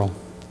teenage girl,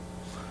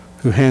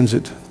 who hands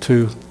it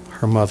to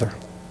her mother.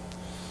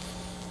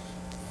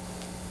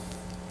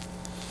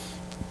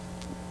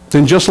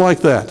 Then just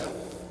like that,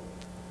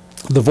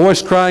 the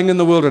voice crying in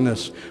the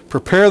wilderness,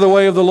 prepare the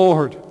way of the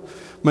Lord,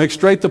 make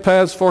straight the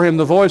paths for him.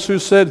 The voice who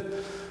said,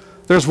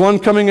 there's one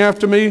coming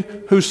after me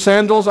whose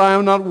sandals I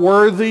am not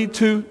worthy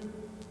to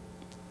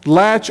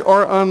latch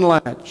or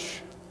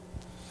unlatch.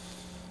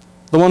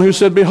 The one who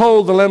said,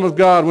 behold the Lamb of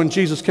God, when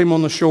Jesus came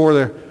on the shore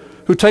there,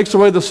 who takes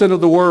away the sin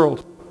of the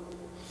world.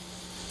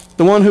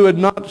 The one who had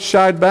not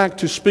shied back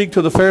to speak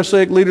to the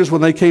Pharisaic leaders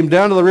when they came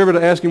down to the river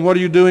to ask him, what are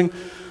you doing?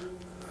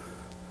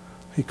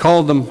 He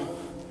called them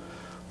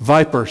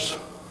vipers.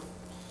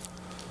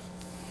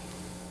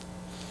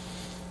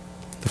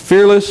 The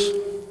fearless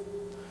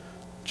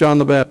John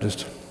the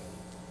Baptist,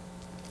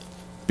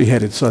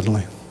 beheaded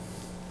suddenly.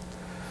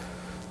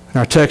 And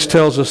our text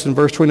tells us in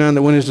verse 29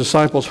 that when his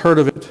disciples heard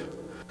of it,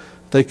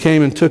 they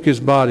came and took his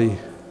body,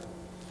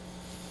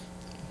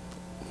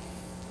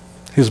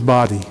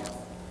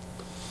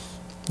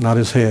 not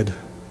his head.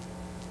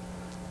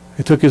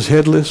 They took his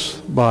headless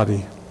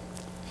body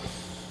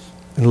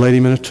and laid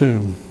him in a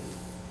tomb.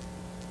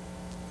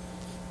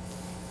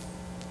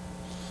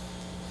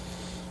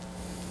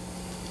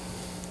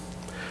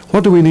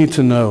 What do we need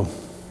to know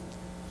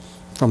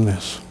from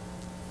this?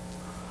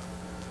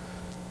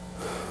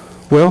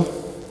 Well,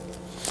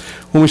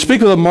 when we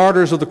speak of the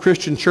martyrs of the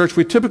Christian church,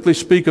 we typically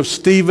speak of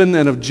Stephen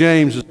and of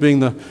James as being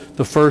the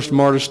first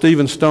martyrs.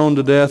 Stephen stoned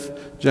to death,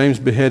 James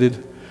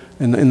beheaded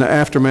in the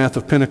aftermath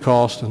of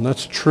Pentecost, and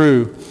that's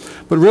true.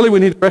 But really we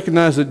need to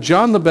recognize that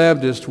John the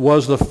Baptist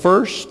was the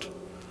first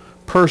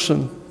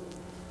person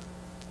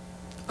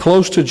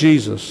close to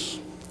Jesus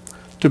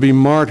to be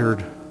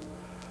martyred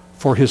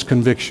for his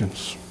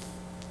convictions.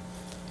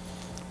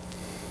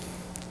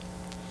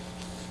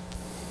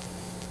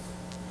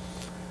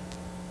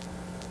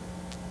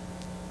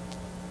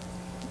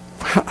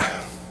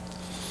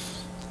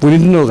 We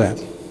need to know that.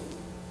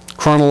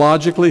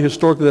 Chronologically,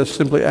 historically, that's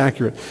simply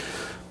accurate.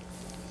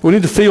 We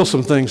need to feel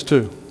some things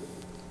too.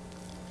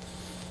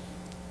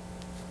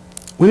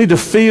 We need to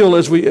feel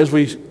as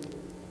we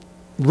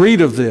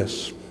read of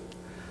this,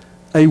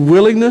 a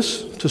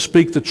willingness to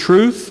speak the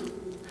truth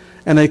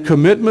and a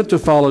commitment to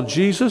follow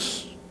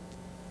Jesus,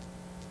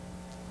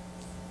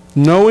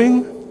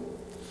 knowing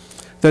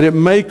that it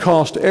may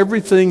cost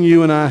everything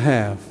you and I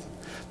have.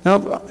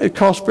 Now, it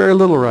costs very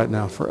little right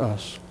now for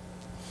us.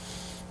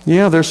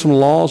 Yeah, there's some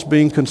laws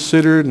being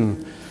considered,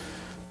 and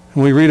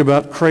we read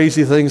about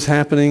crazy things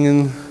happening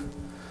in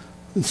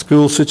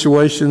school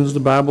situations. The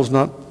Bible's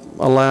not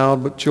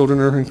allowed, but children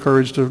are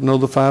encouraged to know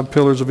the 5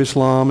 pillars of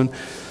Islam, and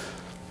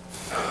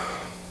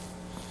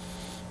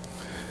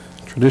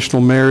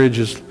traditional marriage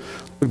is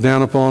looked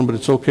down upon, but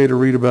it's okay to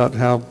read about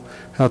how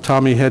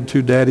Tommy had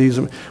 2 daddies.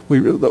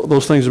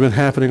 Those things have been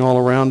happening all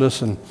around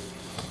us, and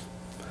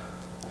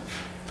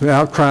the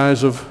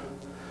outcries of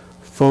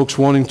folks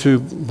wanting to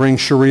bring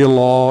Sharia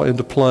law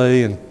into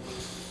play, and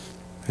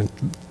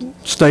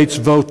states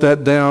vote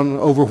that down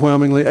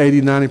overwhelmingly,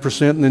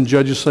 80-90%, and then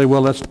judges say,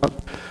 well,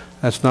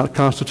 that's not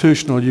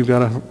constitutional. You've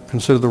got to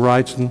consider the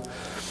rights. And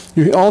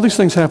all these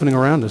things happening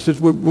around us.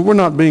 We're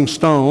not being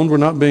stoned. We're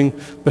not being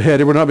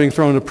beheaded. We're not being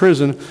thrown into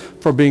prison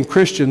for being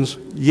Christians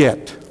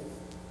yet.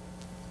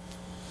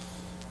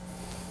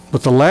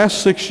 But the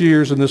last 6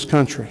 years in this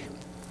country,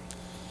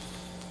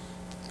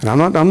 and I'm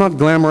not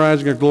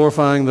glamorizing or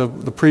glorifying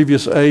the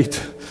previous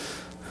 8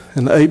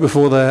 and the 8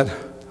 before that,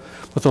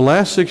 but the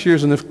last 6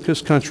 years in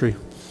this country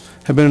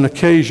have been an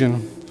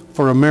occasion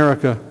for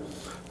America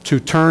to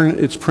turn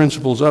its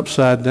principles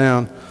upside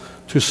down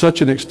to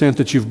such an extent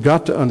that you've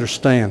got to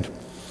understand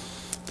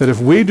that if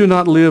we do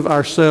not live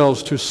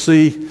ourselves to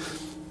see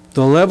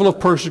the level of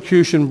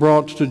persecution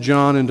brought to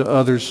John and to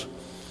others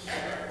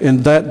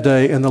in that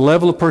day, and the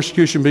level of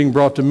persecution being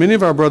brought to many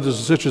of our brothers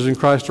and sisters in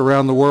Christ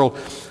around the world,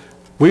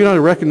 we got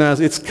to recognize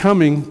it's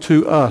coming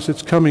to us.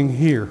 It's coming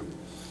here.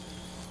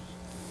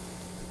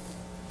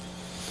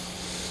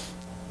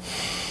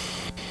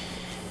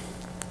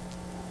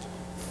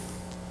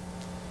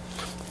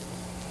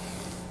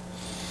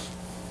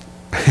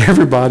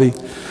 Everybody,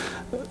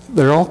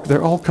 they're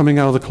all coming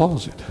out of the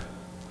closet.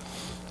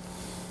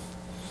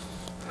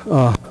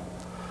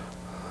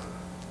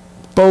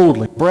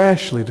 Boldly,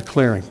 brashly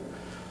declaring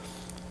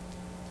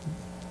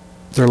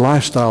their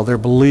lifestyle, their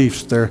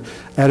beliefs, their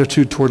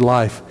attitude toward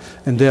life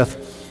and death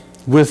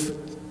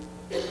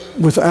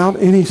without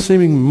any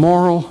seeming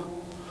moral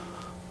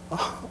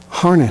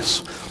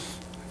harness.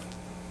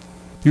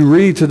 You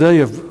read today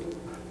of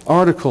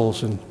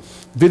articles and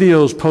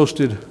videos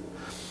posted,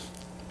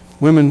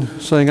 women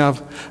saying,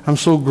 I'm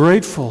so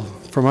grateful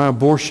for my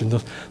abortion, the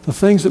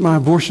things that my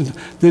abortion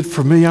did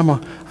for me. I'm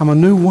a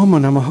new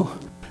woman. And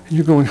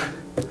you're going,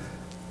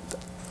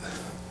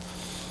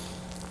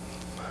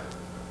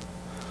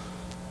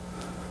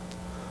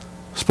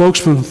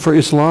 spokesman for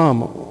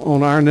Islam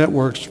on our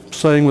networks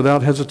saying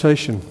without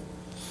hesitation,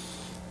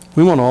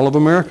 we want all of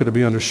America to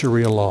be under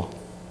Sharia law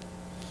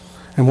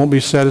and won't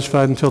be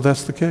satisfied until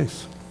that's the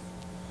case.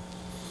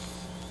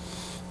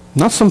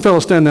 Not some fellow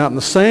standing out in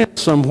the sand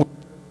somewhere,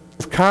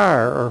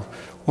 Caire or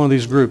one of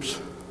these groups,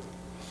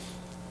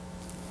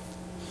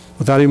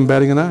 without even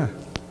batting an eye.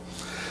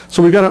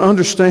 So we've got to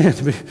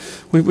understand,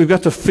 we've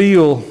got to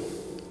feel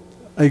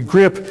a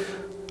grip,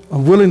 a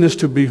willingness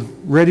to be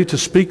ready to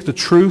speak the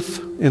truth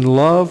in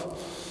love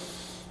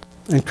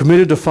and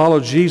committed to follow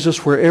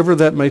Jesus wherever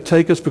that may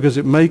take us, because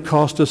it may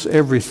cost us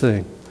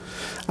everything.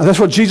 And that's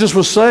what Jesus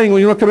was saying.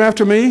 When you want to come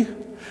after me,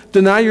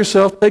 deny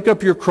yourself, take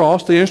up your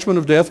cross, the instrument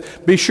of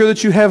death. Be sure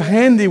that you have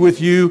handy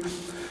with you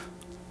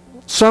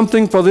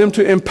something for them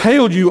to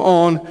impale you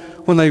on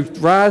when they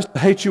rise to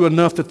hate you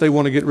enough that they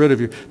want to get rid of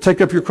you.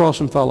 Take up your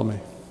cross and follow me.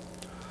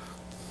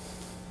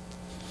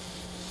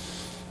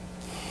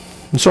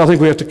 And so I think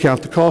we have to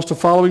count the cost of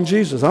following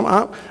Jesus.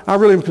 I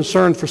really am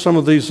concerned for some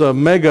of these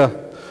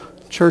mega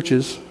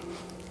churches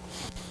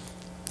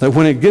that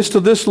when it gets to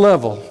this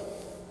level,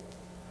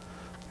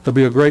 there'll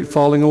be a great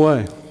falling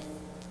away.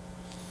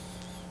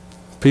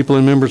 People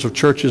and members of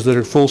churches that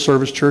are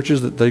full-service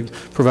churches, that they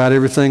provide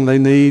everything they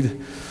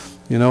need,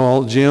 you know,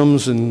 all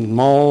gyms and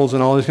malls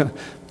and all these kind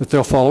of, that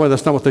they'll fall away.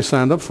 That's not what they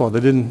signed up for. They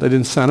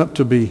didn't sign up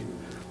to be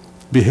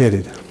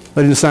beheaded.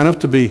 They didn't sign up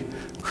to be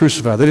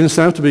crucified. They didn't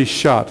sign up to be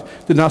shot.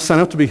 Did not sign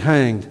up to be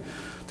hanged.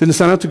 Didn't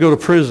sign up to go to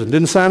prison.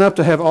 Didn't sign up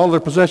to have all their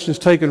possessions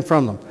taken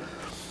from them.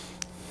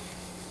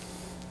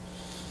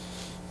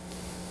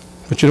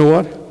 But you know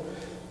what?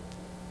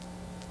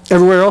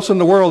 Everywhere else in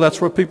the world, that's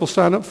what people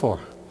sign up for.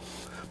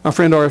 My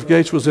friend R.F.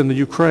 Gates was in the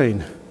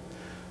Ukraine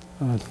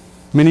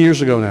many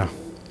years ago now.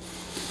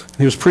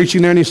 He was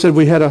preaching there, and he said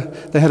they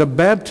had a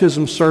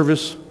baptism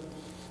service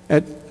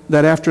at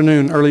that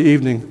afternoon, early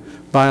evening,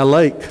 by a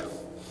lake.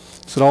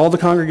 He said all the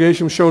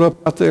congregation showed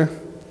up out there,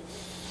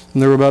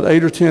 and there were about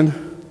 8 or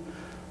 10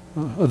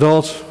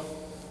 adults,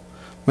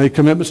 made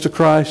commitments to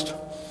Christ,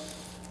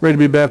 ready to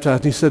be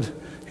baptized. And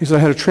he said, I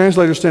had a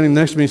translator standing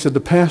next to me. He said,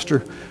 the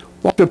pastor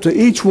walked up to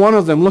each one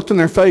of them, looked in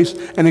their face,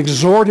 and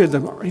exhorted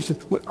them. He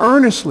said,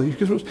 earnestly.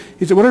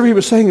 He said, whatever he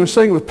was saying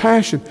it with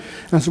passion.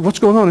 And I said, what's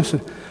going on? He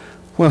said,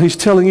 well, he's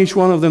telling each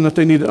one of them that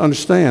they need to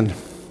understand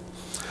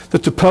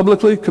that to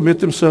publicly commit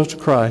themselves to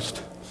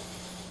Christ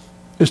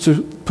is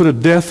to put a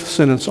death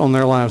sentence on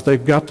their lives.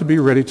 They've got to be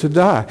ready to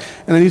die.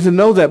 And they need to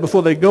know that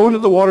before they go into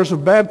the waters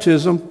of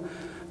baptism,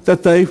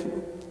 that they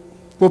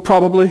will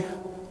probably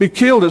be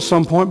killed at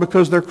some point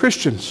because they're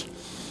Christians.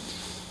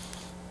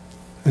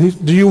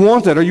 And do you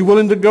want that? Are you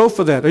willing to go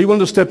for that? Are you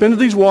willing to step into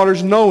these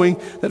waters knowing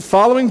that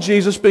following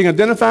Jesus, being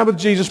identified with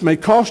Jesus, may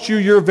cost you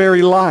your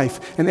very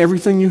life and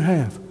everything you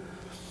have?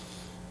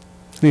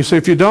 And you say,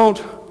 if you don't,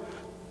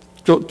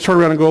 turn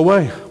around and go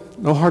away.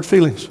 No hard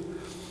feelings.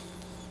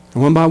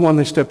 And one by one,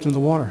 they stepped into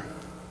the water.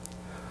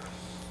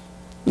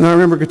 And I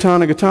remember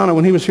Gatana,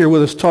 when he was here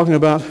with us, talking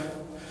about,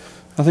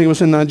 I think it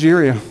was in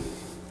Nigeria,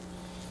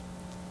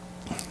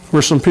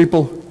 where some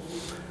people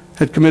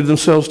had committed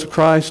themselves to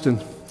Christ,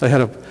 and they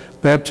had a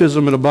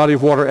baptism in a body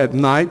of water at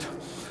night,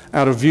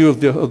 out of view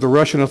of the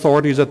Russian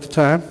authorities at the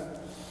time.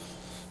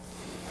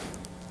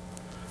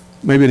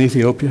 Maybe in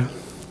Ethiopia.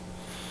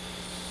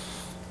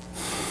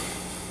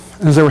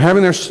 And as they were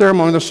having their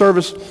ceremony, their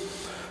service,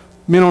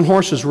 men on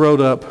horses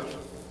rode up.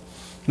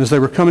 And as they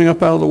were coming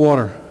up out of the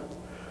water,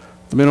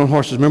 the men on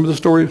horses, remember the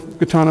story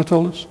Gatana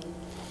told us?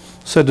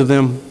 Said to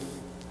them,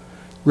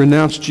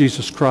 renounce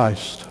Jesus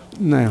Christ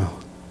now.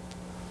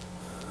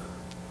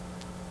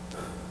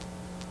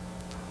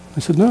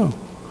 They said, no.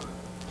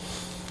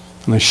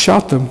 And they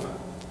shot them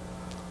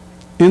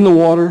in the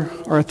water,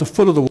 or at the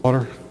foot of the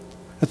water,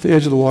 at the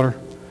edge of the water,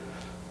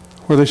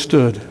 where they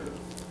stood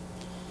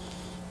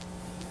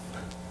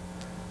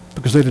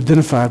because they'd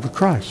identified with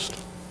Christ.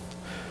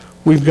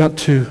 We've got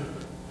to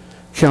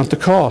count the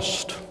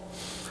cost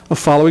of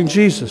following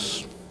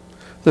Jesus.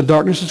 The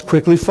darkness is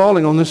quickly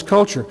falling on this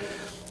culture.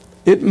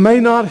 It may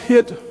not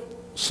hit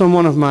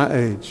someone of my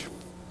age.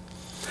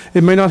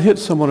 It may not hit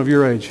someone of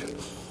your age.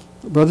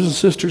 Brothers and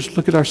sisters,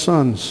 look at our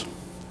sons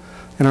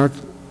and our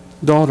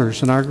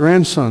daughters and our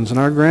grandsons and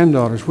our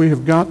granddaughters. We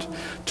have got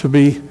to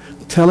be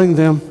telling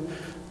them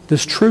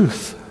this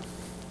truth.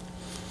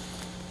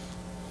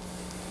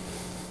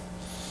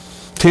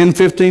 10,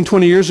 15,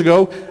 20 years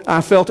ago,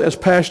 I felt as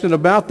passionate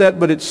about that,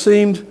 but it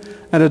seemed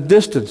at a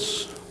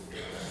distance.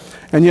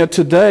 And yet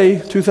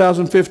today,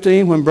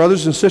 2015, when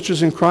brothers and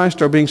sisters in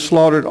Christ are being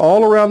slaughtered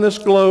all around this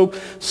globe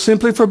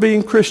simply for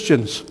being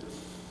Christians,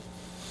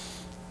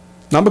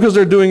 not because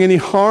they're doing any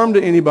harm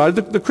to anybody.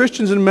 The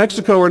Christians in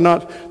Mexico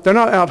they're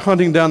not out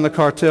hunting down the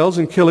cartels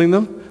and killing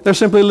them. They're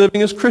simply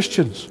living as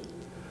Christians.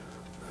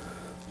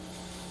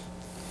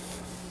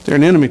 They're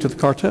an enemy to the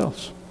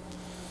cartels.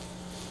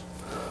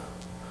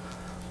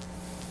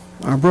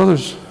 Our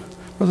brothers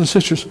and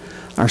sisters,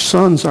 our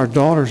sons, our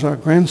daughters, our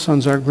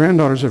grandsons, our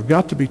granddaughters have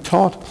got to be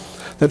taught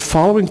that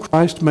following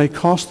Christ may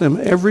cost them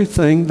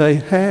everything they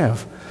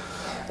have,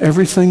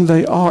 everything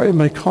they are. It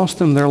may cost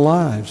them their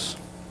lives.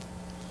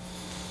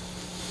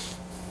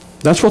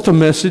 That's what the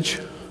message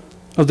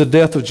of the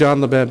death of John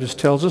the Baptist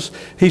tells us.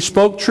 He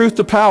spoke truth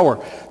to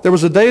power. There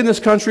was a day in this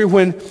country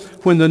when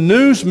the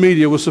news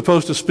media was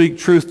supposed to speak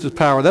truth to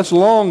power. That's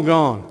long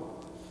gone.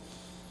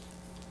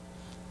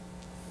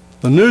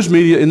 The news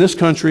media in this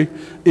country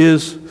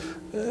is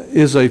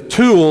a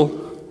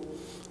tool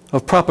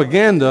of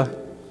propaganda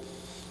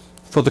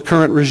for the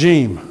current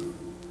regime.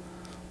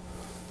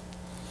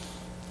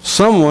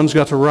 Someone's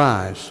got to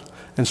rise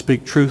and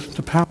speak truth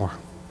to power.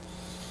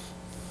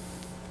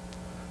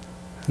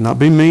 Not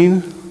be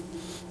mean,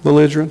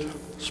 belligerent,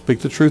 speak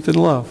the truth in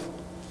love,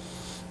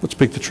 but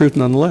speak the truth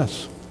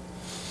nonetheless.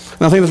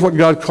 And I think that's what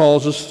God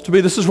calls us to be.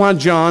 This is why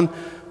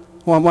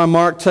why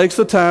Mark takes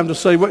the time to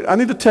say, I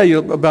need to tell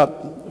you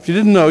about, if you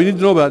didn't know, you need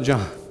to know about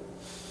John.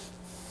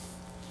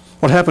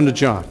 What happened to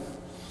John?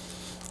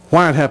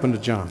 Why it happened to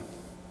John?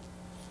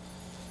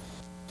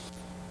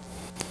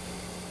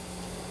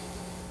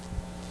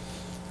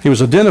 He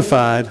was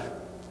identified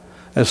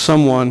as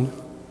someone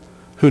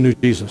who knew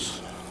Jesus.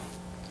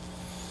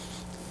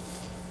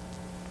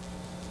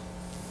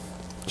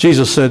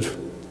 Jesus said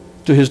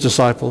to his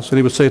disciples, and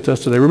he would say it to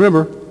us today,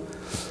 remember,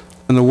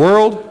 when the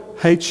world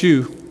hates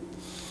you,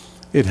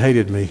 it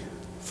hated me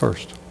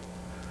first.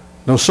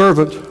 No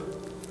servant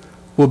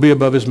will be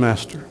above his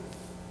master.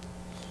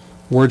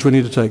 Words we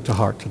need to take to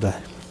heart today.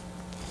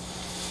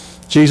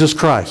 Jesus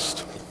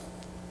Christ,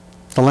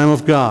 the Lamb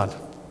of God,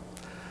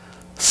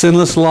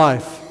 sinless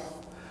life,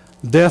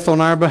 death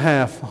on our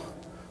behalf,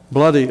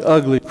 bloody,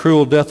 ugly,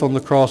 cruel death on the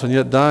cross, and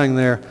yet dying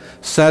there,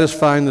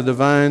 satisfying the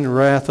divine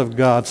wrath of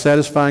God,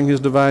 satisfying his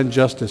divine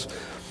justice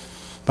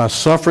by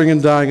suffering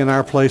and dying in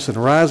our place and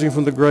rising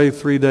from the grave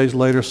 3 days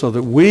later, so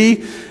that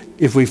we,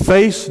 if we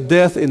face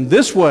death in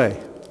this way,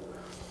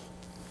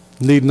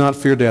 need not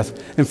fear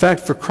death. In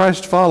fact, for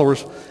Christ's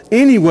followers,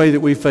 any way that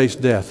we face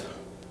death,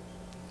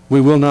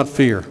 we will not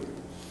fear.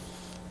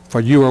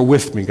 For you are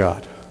with me,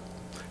 God.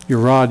 Your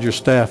rod, your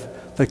staff,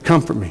 they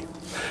comfort me.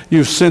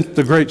 You've sent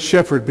the great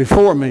shepherd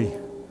before me.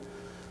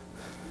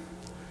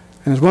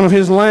 And as one of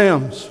his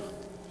lambs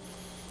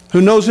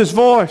who knows his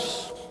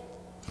voice,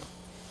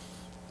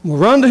 will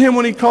run to him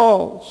when he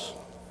calls.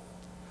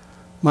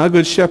 My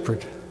good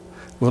shepherd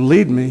will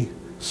lead me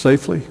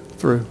safely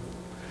through.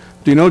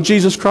 Do you know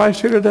Jesus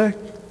Christ here today?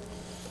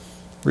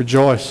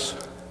 Rejoice.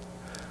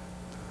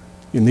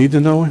 You need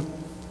to know him.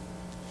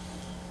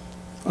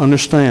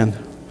 Understand,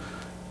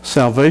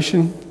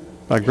 salvation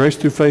by grace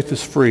through faith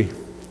is free.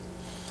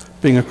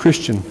 Being a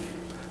Christian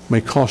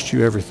may cost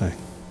you everything.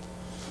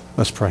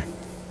 Let's pray.